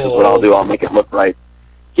 So this is what I'll do. I'll make it look right.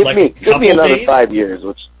 Give me another 5 years,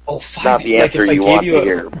 which is not the answer you want to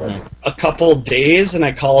hear. But. A couple days, and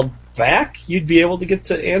I called back, you'd be able to get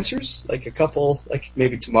to answers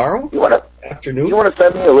maybe tomorrow afternoon. You want to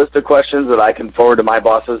send me a list of questions that I can forward to my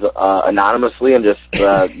bosses anonymously and just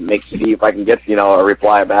see if I can get a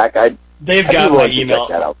reply back? They've got my email.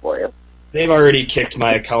 Check that out for you. They've already kicked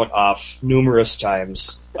my account off numerous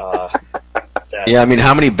times. Yeah, I mean,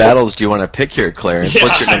 how many battles do you want to pick here, Clarence?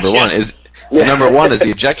 What's your number one? Number one is the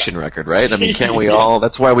ejection record, right? I mean, can't we all?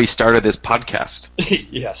 That's why we started this podcast.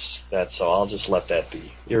 Yes, that's so. I'll just let that be.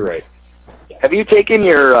 You're right. Yeah. Have you taken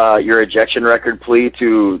your ejection record plea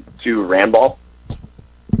to Randball?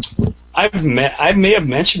 I may have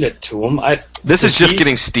mentioned it to him. This is just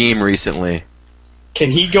getting steam recently.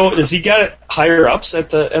 Can he go? Has he got it higher ups at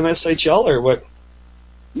the MSHL or what?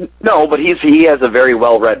 No, but he has a very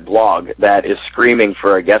well-read blog that is screaming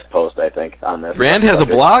for a guest post, I think, on this. Rand has a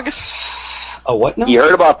blog? A what now? You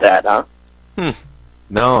heard about that, huh?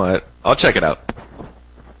 No, I'll check it out.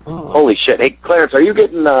 Oh. Holy shit. Hey, Clarence, are you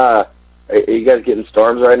getting, are you guys getting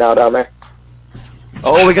storms right now down there?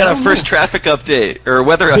 Oh, we got a first traffic update, or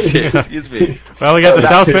weather update, excuse me. Well, we got the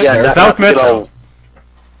South Metro.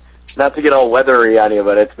 Not to get all weathery on you,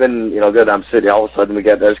 but it's been, good. I'm sitting, all of a sudden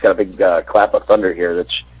there's got a big clap of thunder here,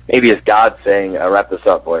 which maybe is God saying, wrap this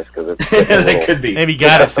up, boys, because it's that could be. Maybe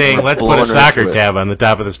God is saying, let's put a soccer tab on the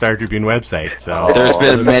top of the Star Tribune website. So there's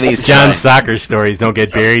been many John's soccer stories don't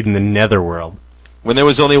get buried in the netherworld. When there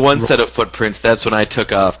was only one set of footprints, that's when I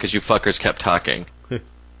took off, because you fuckers kept talking.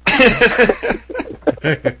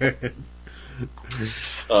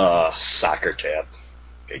 Soccer tab.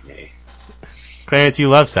 Big name. Clarence, you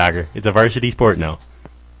love soccer. It's a varsity sport now.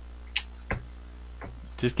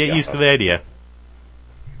 Just get used to the idea.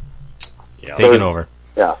 Yeah. Taking over.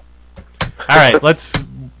 Yeah. All right,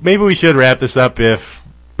 maybe we should wrap this up if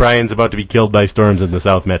Brian's about to be killed by storms in the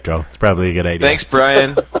South Metro. It's probably a good idea. Thanks,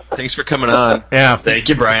 Brian. Thanks for coming on. Yeah. Thank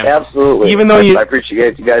you, Brian. Absolutely. Even though I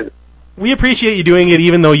appreciate you guys. We appreciate you doing it,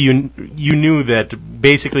 even though you knew that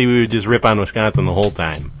basically we would just rip on Wisconsin the whole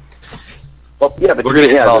time. Well, yeah, but we're going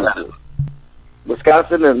to get all that.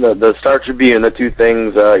 Wisconsin and the Star Tribune, the two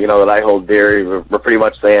things that I hold dear, we're pretty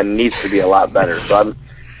much saying needs to be a lot better. So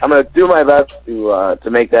I'm going to do my best to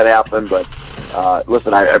make that happen. But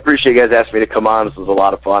listen, I appreciate you guys asking me to come on. This was a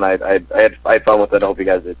lot of fun. I had fun with it. I hope you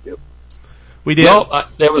guys did too. We did. Well,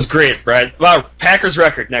 that was great, Brad. Wow, Packers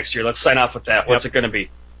record next year. Let's sign off with that. What's it going to be?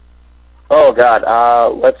 Oh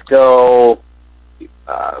God, let's go.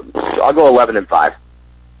 I'll go 11-5.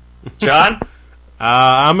 John.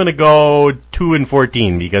 I'm going to go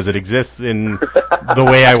 2-14 because it exists in the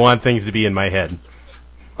way I want things to be in my head.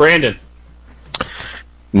 Brandon.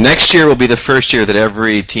 Next year will be the first year that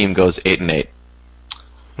every team goes 8-8.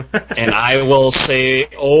 And I will say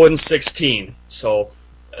 0-16. So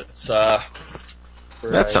that's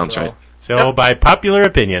that sounds right. So by popular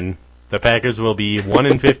opinion, the Packers will be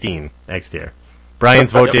 1-15 next year.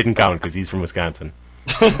 Brian's vote didn't count because he's from Wisconsin.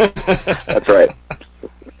 That's right.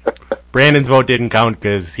 Brandon's vote didn't count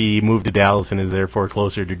because he moved to Dallas and is therefore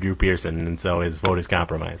closer to Drew Pearson, and so his vote is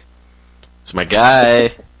compromised. It's my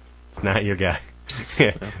guy. It's not your guy.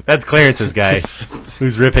 That's Clarence's guy,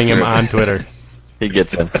 who's ripping him on Twitter. He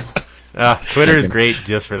gets in. Twitter is great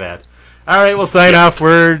just for that. All right, we'll sign off.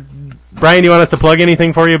 Brian, do you want us to plug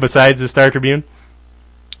anything for you besides the Star Tribune?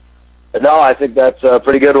 No, I think that's a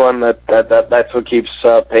pretty good one. That's what keeps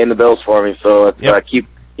paying the bills for me. So it's, keep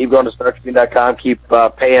going to StarTribune.com. Keep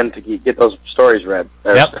paying to get those stories read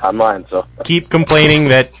online. So keep complaining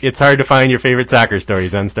that it's hard to find your favorite soccer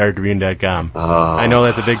stories on StarTribune.com. I know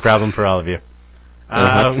that's a big problem for all of you. We're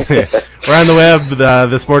on the web,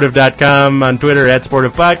 thesportive.com, on Twitter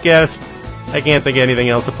 @SportivePodcast. I can't think of anything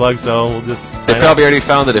else to plug, so we'll just... They probably already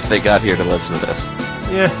found it if they got here to listen to this.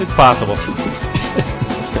 Yeah, it's possible.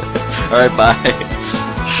 All right, bye.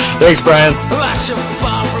 Thanks, Brian. I shall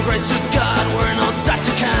fall for grace of God, where no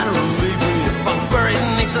doctor can relieve me if I'm buried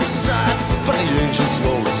beneath the sod. But the angels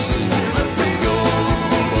will receive me. Let me go,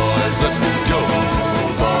 boys, let me go,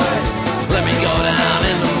 boys. Let me go down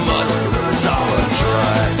in the mud where the rivers always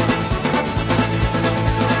dry.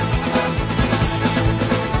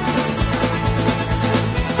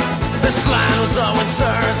 This land was always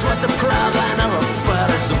ours, was the proud land of our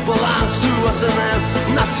fathers. It belongs to us and them,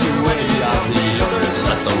 not to any of the others.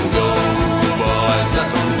 Let them go, boys, let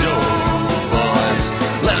them go, boys.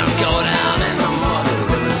 Let them go down in the mud, the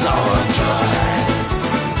rivers all dry.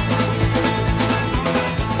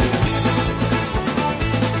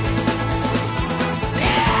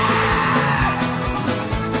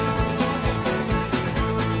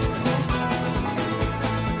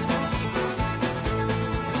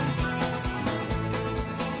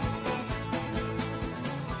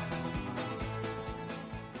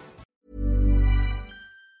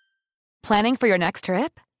 Planning for your next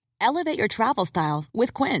trip? Elevate your travel style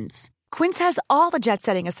with Quince. Quince has all the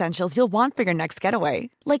jet-setting essentials you'll want for your next getaway,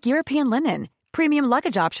 like European linen, premium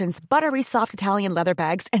luggage options, buttery soft Italian leather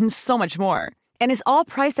bags, and so much more. And is all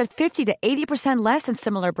priced at 50 to 80% less than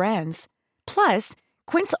similar brands. Plus,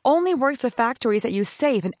 Quince only works with factories that use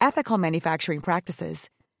safe and ethical manufacturing practices.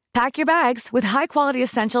 Pack your bags with high-quality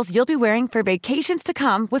essentials you'll be wearing for vacations to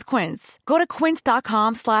come with Quince. Go to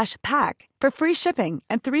quince.com/pack for free shipping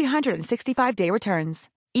and 365-day returns.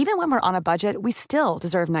 Even when we're on a budget, we still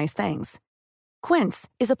deserve nice things. Quince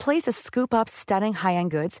is a place to scoop up stunning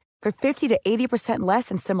high-end goods for 50 to 80% less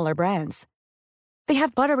than similar brands. They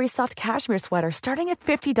have buttery soft cashmere sweaters starting at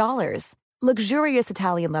 $50, luxurious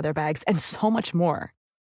Italian leather bags, and so much more.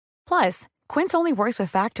 Plus, Quince only works with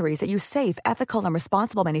factories that use safe, ethical, and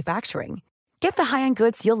responsible manufacturing. Get the high-end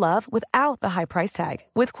goods you'll love without the high price tag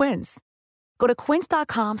with Quince. Go to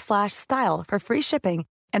quince.com/style for free shipping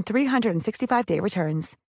and 365-day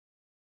returns.